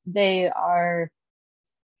they are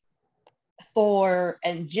Thor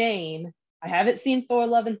and Jane. I haven't seen Thor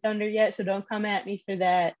Love and Thunder yet, so don't come at me for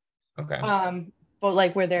that. Okay. But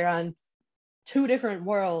like where they're on two different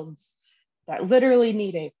worlds that literally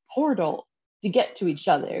need a portal to get to each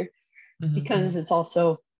other, because it's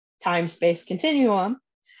also time-space continuum.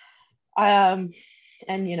 And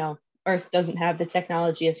Earth doesn't have the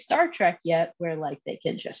technology of Star Trek yet, where like they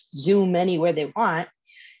can just zoom anywhere they want.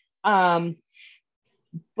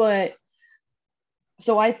 But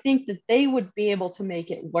so I think that they would be able to make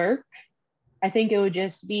it work. I think it would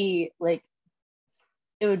just be like,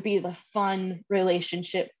 it would be the fun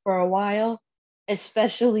relationship for a while,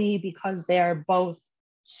 especially because they are both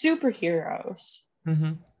superheroes.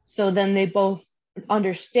 So then they both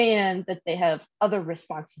understand that they have other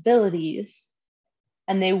responsibilities,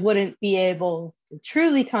 and they wouldn't be able to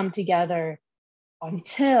truly come together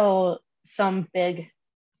until some big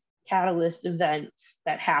catalyst event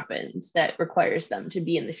that happens that requires them to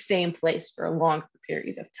be in the same place for a longer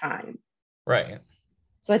period of time. Right.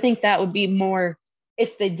 So I think that would be more,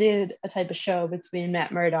 if they did a type of show between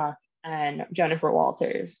Matt Murdock and Jennifer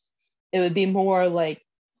Walters, it would be more like,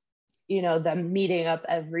 them meeting up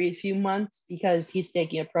every few months because he's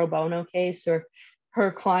taking a pro bono case, or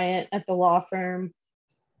her client at the law firm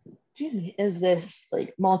is this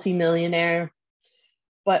like multimillionaire,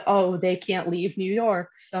 but they can't leave New York,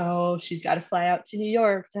 so she's got to fly out to New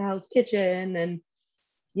York to Hell's Kitchen, and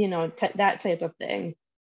that type of thing.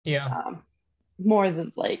 Yeah. More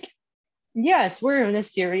than like, yes, we're in a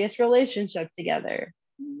serious relationship together.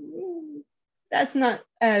 That's not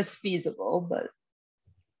as feasible, but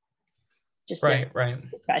just right.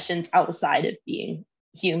 professions outside of being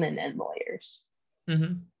human and lawyers.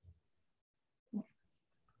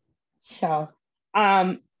 So,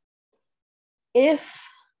 if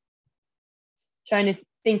trying to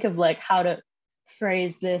think of like how to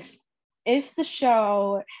phrase this, if the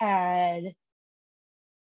show had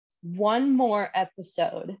one more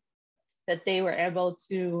episode that they were able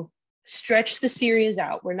to stretch the series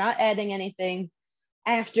out, we're not adding anything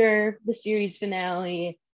after the series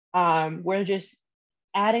finale, we're just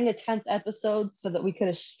adding a 10th episode so that we could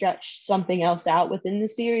have stretched something else out within the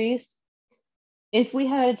series. If we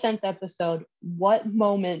had a 10th episode, what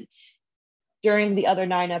moment during the other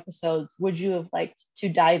 9 episodes would you have liked to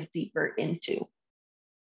dive deeper into?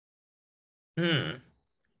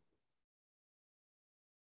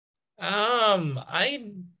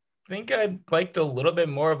 I think I'd liked a little bit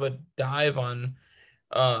more of a dive on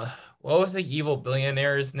what was the evil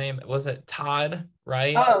billionaire's name? Was it Todd,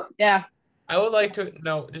 right? Oh, yeah. I would like to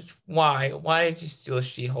know just why. Why did you steal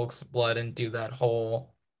She-Hulk's blood and do that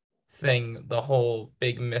whole thing, the whole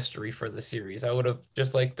big mystery for the series? I would have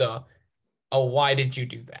just liked why did you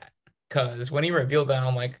do that? Because when he revealed that,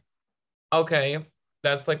 I'm like, okay,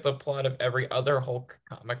 that's like the plot of every other Hulk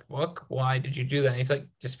comic book. Why did you do that? And he's like,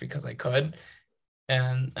 just because I could.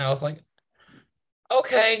 And I was like,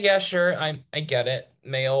 okay, yeah, sure, I get it.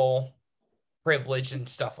 Male privilege and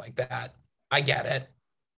stuff like that. I get it.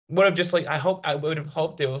 Would have just like I would have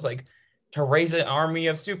hoped it was like to raise an army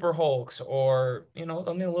of super Hulks or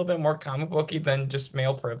something a little bit more comic booky than just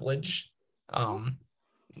male privilege. A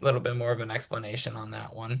little bit more of an explanation on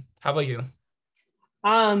that one. How about you?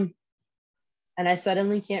 And I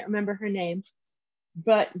suddenly can't remember her name,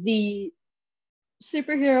 but the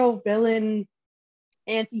superhero villain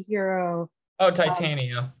anti-hero. Oh,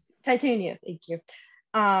 Titania. Titania, thank you.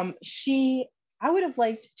 I would have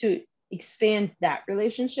liked to expand that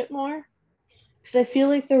relationship more because I feel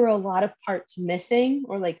like there were a lot of parts missing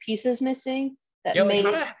or like pieces missing that made.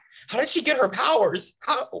 How did she get her powers?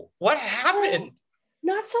 What happened?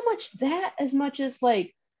 Not so much that as much as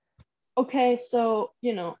like, okay, so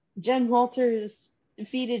Jen Walters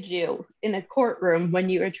defeated you in a courtroom when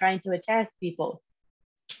you were trying to attack people.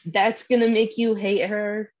 That's gonna make you hate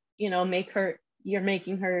her, you're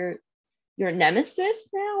making her your nemesis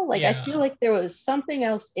now. Like, yeah. I feel like there was something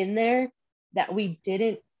else in there that we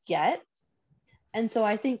didn't get. And so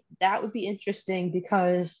I think that would be interesting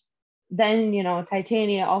because then,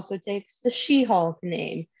 Titania also takes the She-Hulk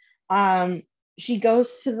name. She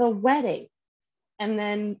goes to the wedding and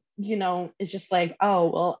then, it's just like, oh,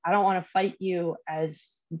 well, I don't want to fight you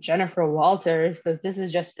as Jennifer Walters because this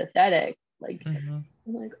is just pathetic. Like, I'm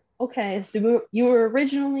like, okay, so you were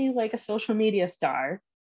originally like a social media star.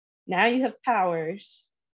 Now you have powers.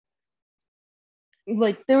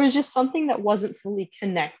 Like, there was just something that wasn't fully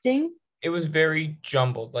connecting. It was very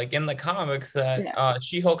jumbled. Like in the comics that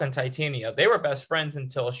She-Hulk and Titania, they were best friends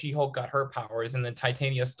until She-Hulk got her powers, and then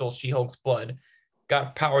Titania stole She-Hulk's blood,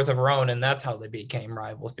 got powers of her own, and that's how they became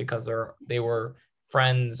rivals because they were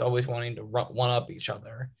friends, always wanting to one-up each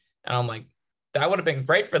other. And I'm like, that would have been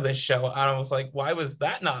great for this show. And I was like, why was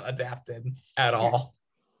that not adapted at all?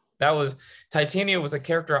 Titania was a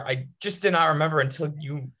character I just did not remember until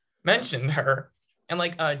you mentioned her. And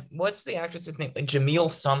like, what's the actress's name? Like Jamil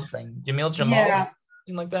Jamal,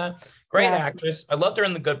 something like that. Great actress. I loved her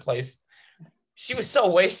in The Good Place. She was so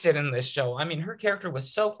wasted in this show. I mean, her character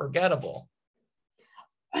was so forgettable.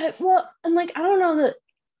 Well, and like, I don't know that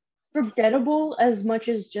forgettable as much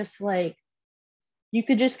as just like, you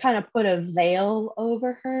could just kind of put a veil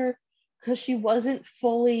over her because she wasn't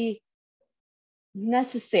fully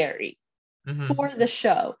necessary for the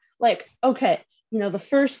show. Like, okay, the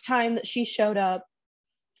first time that she showed up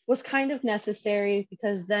was kind of necessary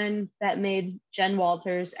because then that made Jen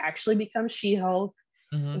Walters actually become She-Hulk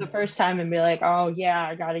for the first time and be like, oh yeah,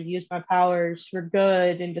 I gotta use my powers for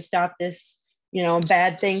good and to stop this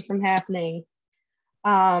bad thing from happening.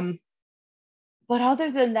 But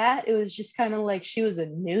other than that, it was just kind of like she was a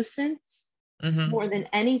nuisance more than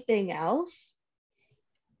anything else.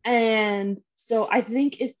 And so I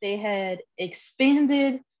think if they had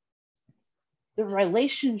expanded the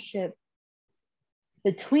relationship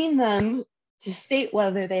between them to state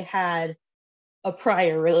whether they had a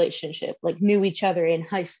prior relationship, like knew each other in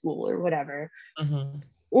high school or whatever,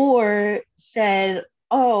 or said,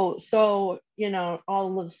 oh, so,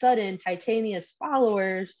 all of a sudden Titania's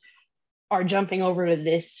followers are jumping over to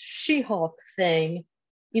this She-Hulk thing,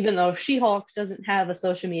 even though She-Hulk doesn't have a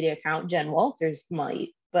social media account, Jen Walters might,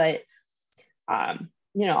 but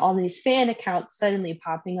all these fan accounts suddenly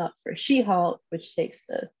popping up for She-Hulk, which takes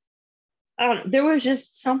I don't know, there was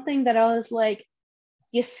just something that I was like,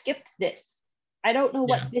 you skipped this. I don't know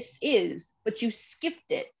what this is, but you skipped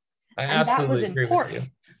it. And that was important.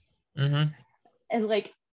 And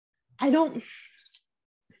like, I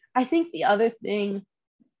think the other thing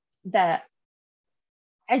that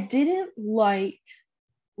I didn't like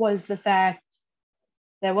was the fact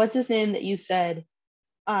that what's his name that you said?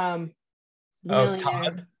 Todd.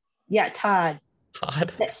 Yeah, Todd.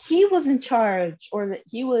 That he was in charge, or that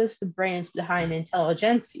he was the brains behind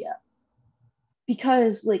Intelligentsia,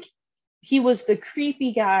 because like he was the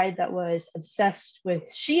creepy guy that was obsessed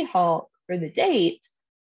with She-Hulk for the date,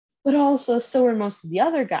 but also so were most of the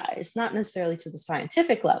other guys, not necessarily to the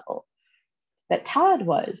scientific level that Todd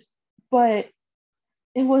was, but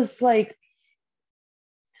it was like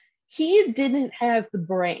he didn't have the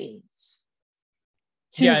brains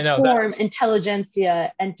to form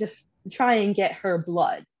Intelligentsia and to try and get her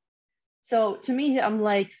blood. So to me, I'm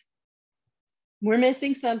like, we're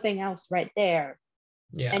missing something else right there.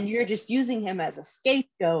 Yeah. And you're just using him as a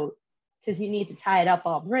scapegoat because you need to tie it up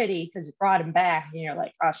already because you brought him back and you're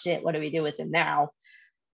like, oh shit, what do we do with him now?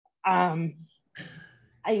 So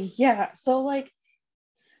like,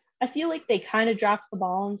 I feel like they kind of dropped the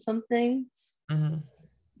ball on some things,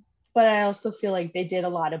 but I also feel like they did a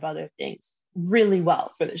lot of other things really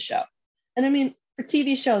well for the show. And I mean, for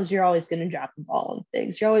TV shows, you're always going to drop the ball on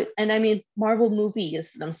things. You're always, and I mean, Marvel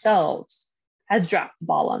movies themselves has dropped the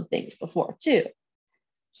ball on things before too.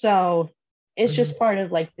 So it's just part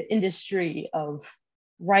of like the industry of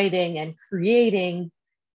writing and creating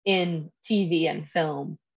in TV and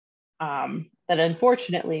film. That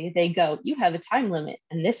unfortunately they go, you have a time limit,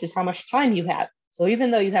 and this is how much time you have. So even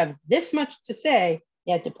though you have this much to say,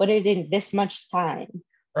 you have to put it in this much time.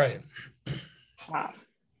 Right.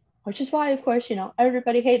 Which is why, of course, you know,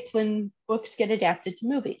 everybody hates when books get adapted to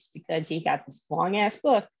movies, because you got this long ass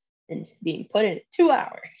book and it's being put in 2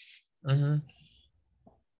 hours. Mm-hmm.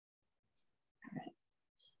 Right.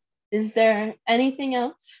 Is there anything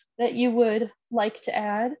else that you would like to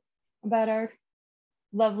add about our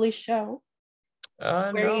lovely show?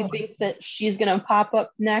 Where No. you think that she's going to pop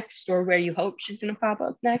up next, or where you hope she's going to pop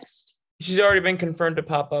up next? She's already been confirmed to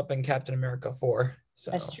pop up in Captain America 4.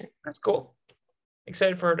 So That's true. That's cool.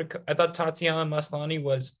 Excited for her to. I thought Tatiana Maslany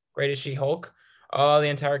was great as She-Hulk. The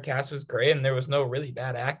entire cast was great, and there was no really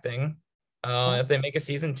bad acting. If they make a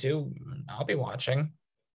season 2, I'll be watching.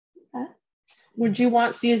 Okay. Would you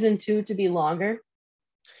want season 2 to be longer?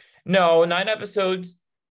 No, 9 episodes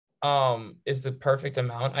is the perfect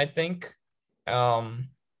amount, I think.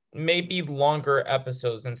 Maybe longer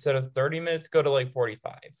episodes. Instead of 30 minutes, go to like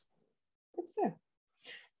 45. That's fair.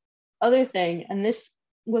 Other thing, and this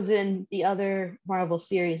was in the other Marvel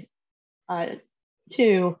series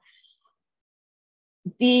too,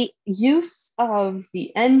 the use of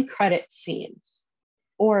the end credit scenes,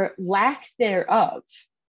 or lack thereof,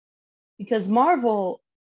 because Marvel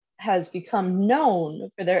has become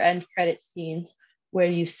known for their end credit scenes where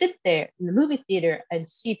you sit there in the movie theater and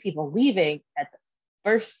see people leaving at the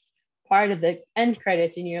first part of the end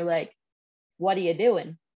credits, and you're like, what are you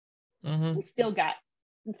doing? Mm-hmm. We still got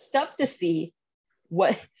stuff to see.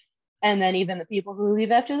 What? And then even the people who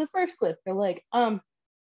leave after the first clip, they're like,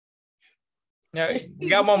 yeah, we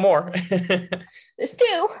got one more. There's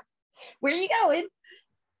 2. Where are you going?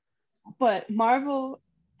 But Marvel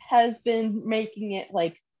has been making it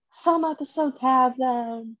like some episodes have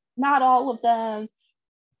them, not all of them.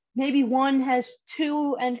 Maybe one has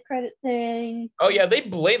 2 end credit things. Oh yeah, they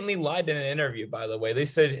blatantly lied in an interview, by the way. They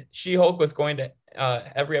said She-Hulk was going to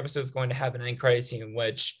every episode was going to have an end credit scene,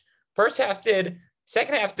 which first half did,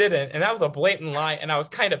 second half didn't, and that was a blatant lie, and I was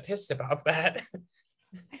kind of pissed about that.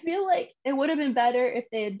 I feel like it would have been better if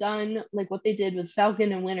they had done like what they did with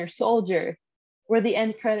Falcon and Winter Soldier, where the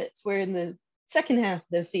end credits were in the second half of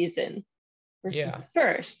the season versus the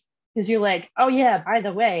first. Because you're like, oh yeah, by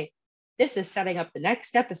the way, this is setting up the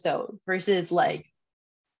next episode, versus like,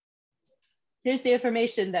 here's the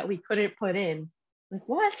information that we couldn't put in. Like,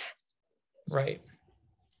 what? Right.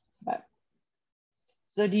 But,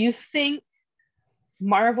 so do you think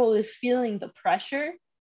Marvel is feeling the pressure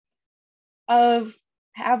of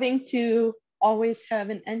having to always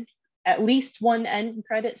have at least one end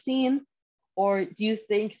credit scene? Or do you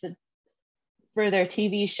think that for their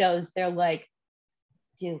TV shows, they're like,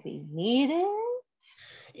 do we need it?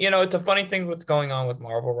 You know, it's a funny thing what's going on with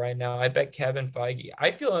Marvel right now. I bet Kevin Feige,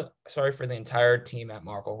 I feel sorry for the entire team at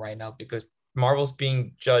Marvel right now, because Marvel's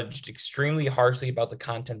being judged extremely harshly about the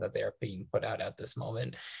content that they are being put out at this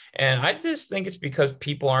moment. And I just think it's because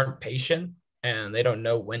people aren't patient and they don't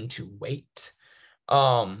know when to wait.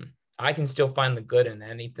 I can still find the good in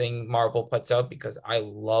anything Marvel puts out because I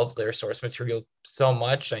love their source material so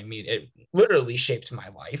much. I mean, it literally shaped my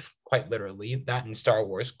life, quite literally. That and Star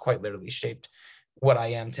Wars quite literally shaped what I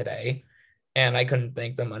am today. And I couldn't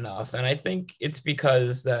thank them enough. And I think it's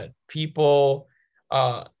because that people,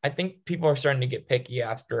 I think people are starting to get picky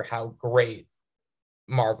after how great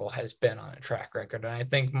Marvel has been on a track record. And I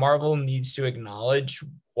think Marvel needs to acknowledge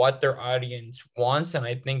what their audience wants. And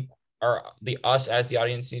I think us as the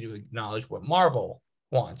audience need to acknowledge what Marvel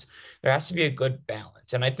wants. There has to be a good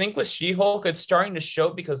balance. And I think with She-Hulk, it's starting to show,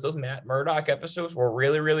 because those Matt Murdock episodes were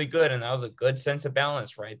really, really good. And that was a good sense of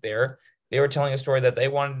balance right there. They were telling a story that they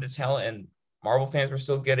wanted to tell, and Marvel fans were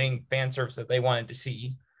still getting fan service that they wanted to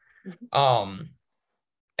see.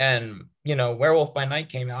 And, you know, Werewolf by Night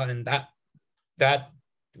came out, and that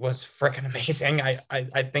was freaking amazing.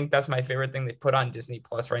 I think that's my favorite thing they put on Disney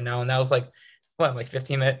Plus right now. And that was like, what, like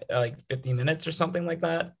 15 minutes or something like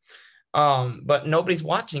that. But nobody's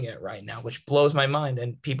watching it right now, which blows my mind.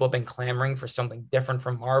 And people have been clamoring for something different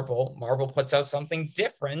from Marvel. Marvel puts out something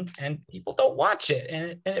different and people don't watch it.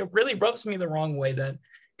 And it really rubs me the wrong way that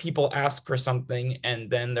people ask for something and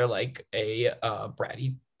then they're like a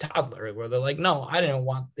bratty toddler, where they're like, no, I didn't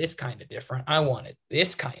want this kind of different. I wanted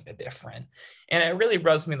this kind of different. And it really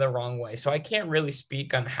rubs me the wrong way. So I can't really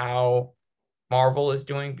speak on how Marvel is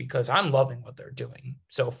doing because I'm loving what they're doing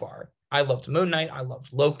so far. I loved Moon Knight. I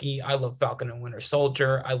loved Loki. I loved Falcon and Winter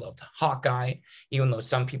Soldier. I loved Hawkeye, even though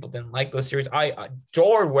some people didn't like those series. I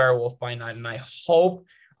adored Werewolf by Night, and I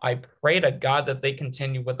pray to God that they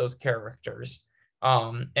continue with those characters.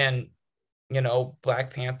 And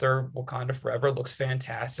Black Panther, Wakanda Forever looks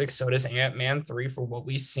fantastic. So does Ant-Man 3 for what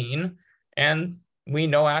we've seen. And we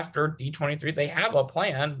know after D23, they have a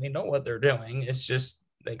plan. They know what they're doing. It's just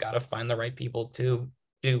they got to find the right people to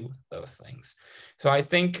do those things. So I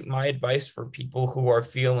think my advice for people who are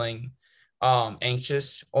feeling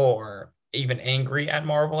anxious or even angry at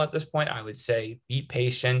Marvel at this point, I would say be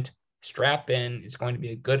patient, strap in. It's going to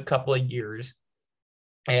be a good couple of years.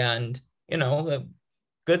 And, the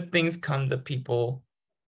good things come to people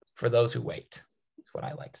for those who wait. That's what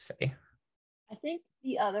I like to say. I think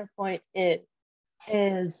the other point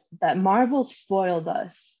is that Marvel spoiled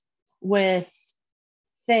us with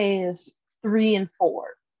phase 3 and 4.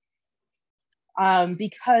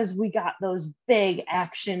 Because we got those big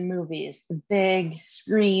action movies, the big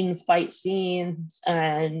screen fight scenes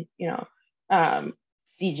and,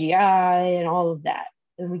 CGI and all of that.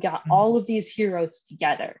 And we got all of these heroes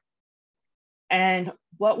together. And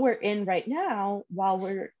what we're in right now, while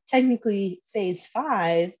we're technically phase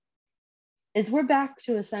 5, is we're back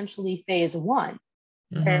to essentially phase 1,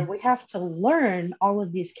 where we have to learn all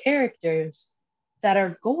of these characters that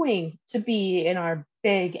are going to be in our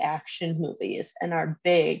big action movies and our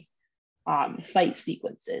big fight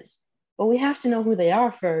sequences. But we have to know who they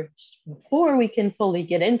are first before we can fully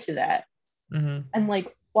get into that. And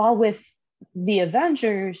while with the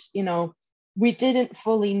Avengers, we didn't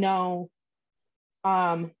fully know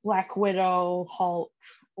Black Widow, Hulk,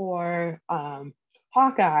 or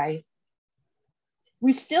Hawkeye,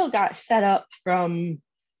 we still got set up from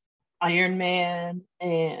Iron Man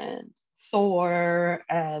and Thor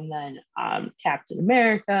and then Captain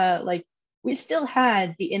America. We still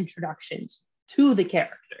had the introductions to the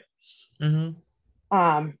characters.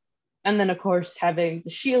 And then, of course, having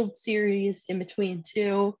the S.H.I.E.L.D. series in between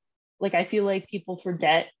too. I feel like people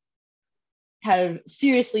have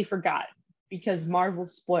seriously forgotten, because Marvel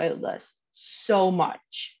spoiled us so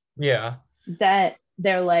much. Yeah. That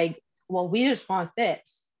they're like, well, we just want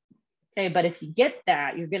this. Okay, but if you get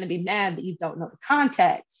that, you're going to be mad that you don't know the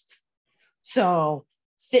context. So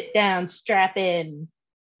sit down, strap in,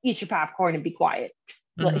 eat your popcorn, and be quiet.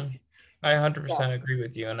 I 100% agree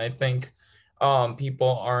with you. And I think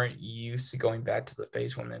people aren't used to going back to the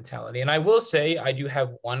phase 1 mentality. And I will say, I do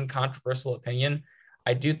have one controversial opinion.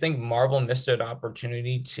 I do think Marvel missed an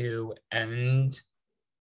opportunity to end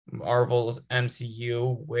Marvel's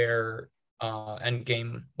MCU where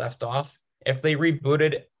Endgame left off. If they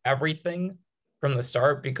rebooted everything from the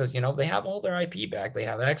start, because they have all their IP back. They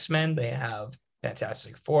have X-Men, they have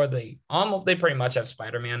Fantastic Four, they pretty much have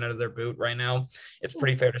Spider-Man under their boot right now. It's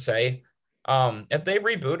pretty fair to say. If they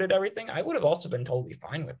rebooted everything, I would have also been totally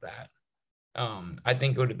fine with that. I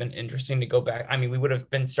think it would have been interesting to go back. I mean, we would have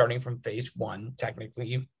been starting from phase 1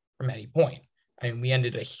 technically from any point. I mean, we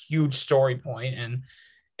ended a huge story point, and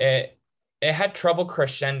it had trouble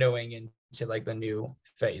crescendoing into the new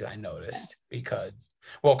phase, I noticed, because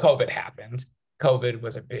COVID happened. COVID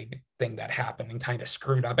was a big thing that happened and kind of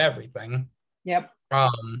screwed up everything. Yep.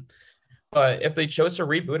 But if they chose to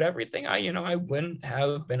reboot everything, I wouldn't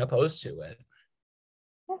have been opposed to it.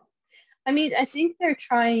 I mean, I think they're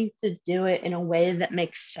trying to do it in a way that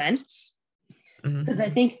makes sense. Because I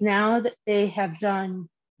think now that they have done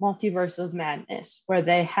Multiverse of Madness, where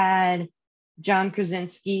they had John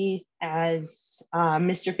Krasinski as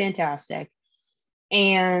Mr. Fantastic,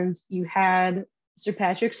 and you had Sir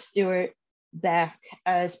Patrick Stewart back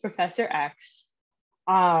as Professor X,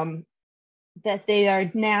 that they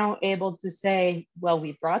are now able to say, well,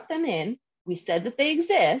 we brought them in, we said that they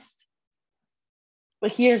exist,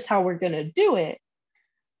 but here's how we're going to do it.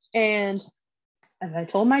 And as I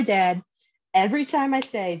told my dad, every time I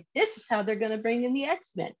say, this is how they're going to bring in the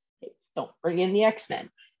X-Men, they don't bring in the X-Men.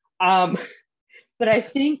 But I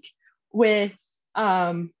think with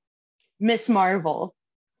Miss Marvel,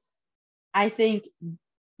 I think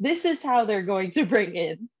this is how they're going to bring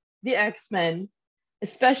in the X-Men,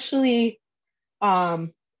 especially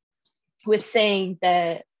with saying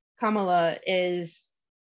that Kamala is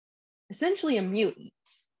essentially a mutant.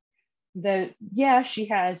 That, yeah, she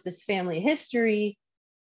has this family history,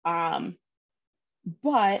 but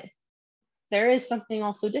there is something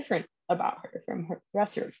also different about her from the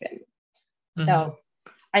rest of her family. So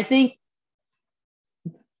I think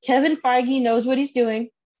Kevin Feige knows what he's doing.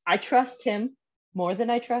 I trust him more than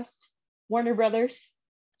I trust Warner Brothers,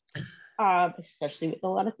 especially with a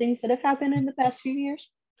lot of things that have happened in the past few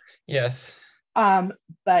years. Yes.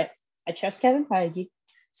 But I trust Kevin Feige.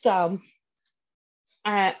 So,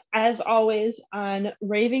 as always on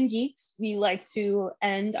Raving Geeks, we like to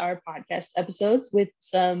end our podcast episodes with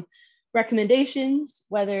some recommendations,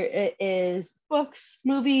 whether it is books,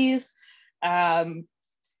 movies, TV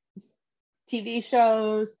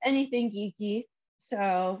shows, anything geeky.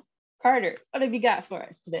 So, Carter, what have you got for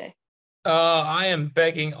us today? I am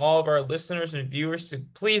begging all of our listeners and viewers to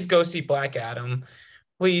please go see Black Adam.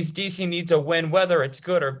 Please, DC needs a win, whether it's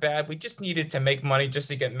good or bad. We just needed to make money just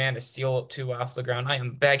to get Man of Steel 2 off the ground. I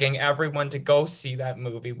am begging everyone to go see that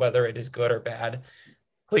movie, whether it is good or bad.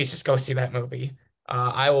 Please just go see that movie.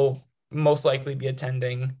 I will most likely be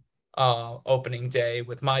attending opening day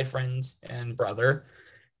with my friends and brother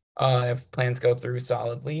if plans go through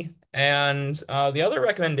solidly. And the other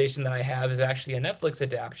recommendation that I have is actually a Netflix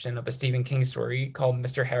adaptation of a Stephen King story called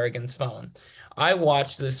Mr. Harrigan's Phone. I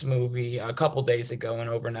watched this movie a couple days ago and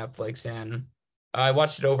over Netflix, and I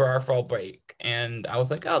watched it over our fall break. And I was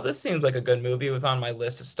like, oh, this seems like a good movie. It was on my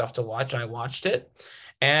list of stuff to watch, and I watched it.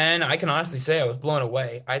 And I can honestly say I was blown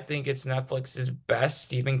away. I think it's Netflix's best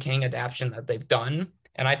Stephen King adaptation that they've done.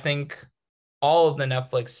 And I think all of the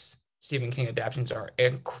Netflix Stephen King adaptations are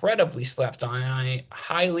incredibly slept on, and I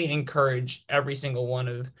highly encourage every single one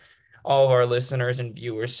of all of our listeners and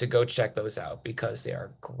viewers to go check those out because they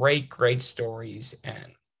are great, great stories and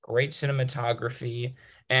great cinematography.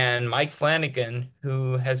 And Mike Flanagan,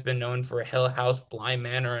 who has been known for Hill House, Bly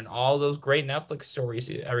Manor, and all those great Netflix stories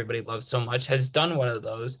everybody loves so much, has done one of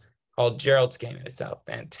those called Gerald's Game. It's a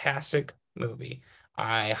fantastic movie.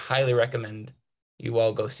 I highly recommend you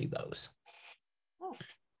all go see those.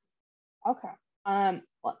 Okay.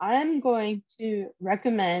 Well, I'm going to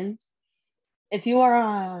recommend, if you are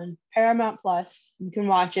on Paramount Plus, you can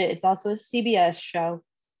watch it. It's also a CBS show.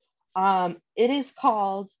 It is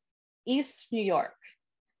called East New York,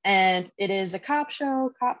 and it is a cop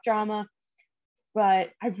show, cop drama,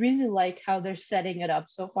 but I really like how they're setting it up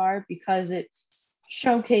so far because it's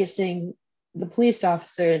showcasing the police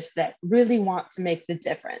officers that really want to make the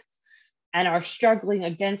difference and are struggling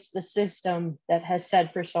against the system that has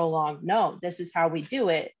said for so long, no, this is how we do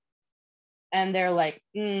it. And they're like,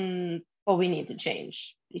 but we need to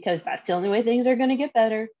change because that's the only way things are going to get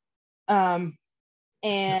better. And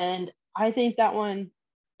I think that one,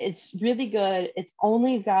 it's really good. It's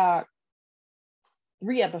only got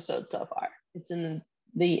 3 episodes so far. It's in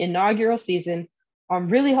the inaugural season. I'm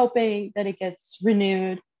really hoping that it gets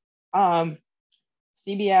renewed.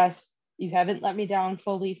 CBS, you haven't let me down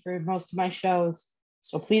fully for most of my shows,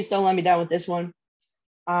 so please don't let me down with this one.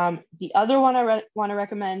 The other one I want to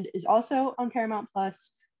recommend is also on Paramount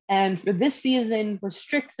Plus, and for this season was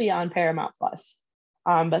strictly on Paramount Plus.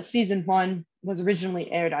 But season 1 was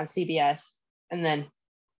originally aired on CBS, and then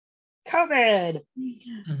COVID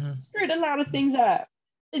screwed a lot of things up,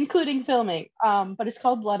 including filming. But it's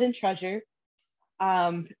called Blood and Treasure.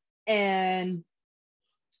 And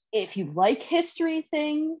if you like history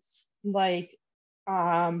things, like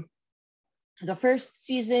the first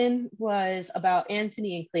season was about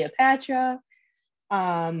Antony and Cleopatra,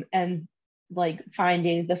 and like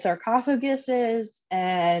finding the sarcophaguses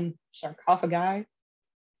and sarcophagi.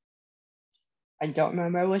 I don't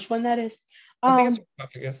remember which one that is. I think it's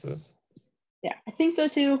sarcophaguses. Yeah, I think so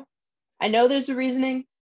too. I know there's a reasoning,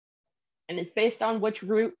 and it's based on which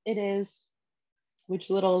root it is, which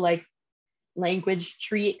little like language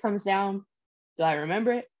tree it comes down. Do I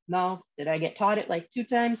remember it? No. Did I get taught it like 2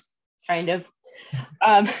 times? Kind of.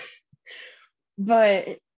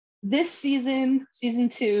 But this season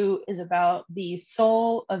 2 is about the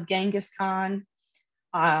soul of Genghis Khan.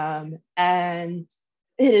 And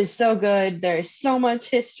it is so good. There is so much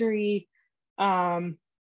history. And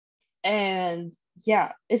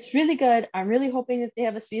yeah, it's really good. I'm really hoping that they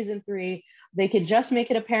have a season 3. They could just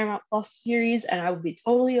make it a Paramount Plus series, and I would be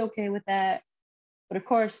totally okay with that. But of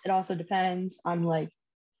course, it also depends on like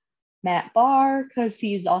Matt Barr, because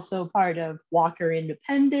he's also part of Walker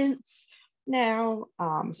Independence now.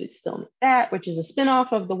 So it's still that, which is a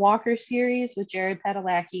spinoff of the Walker series with Jared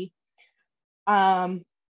Padalecki. But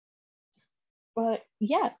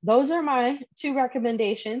yeah, those are my 2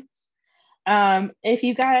 recommendations. If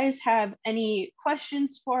you guys have any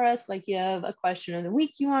questions for us, like you have a question of the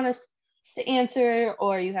week you want us to answer,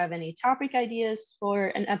 or you have any topic ideas for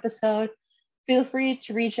an episode, feel free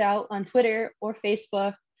to reach out on Twitter or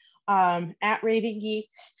Facebook at Raving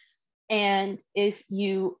Geeks. And if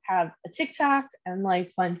you have a TikTok and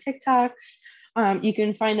like fun TikToks, you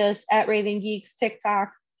can find us at Raving Geeks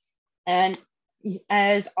TikTok. And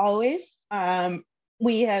as always,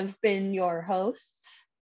 we have been your hosts,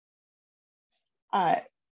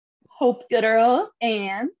 Hope Gooderl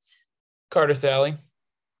and Carter Sally.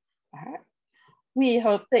 All right. We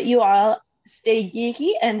hope that you all stay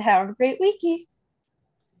geeky and have a great weeky.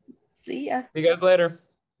 See ya. See you guys later.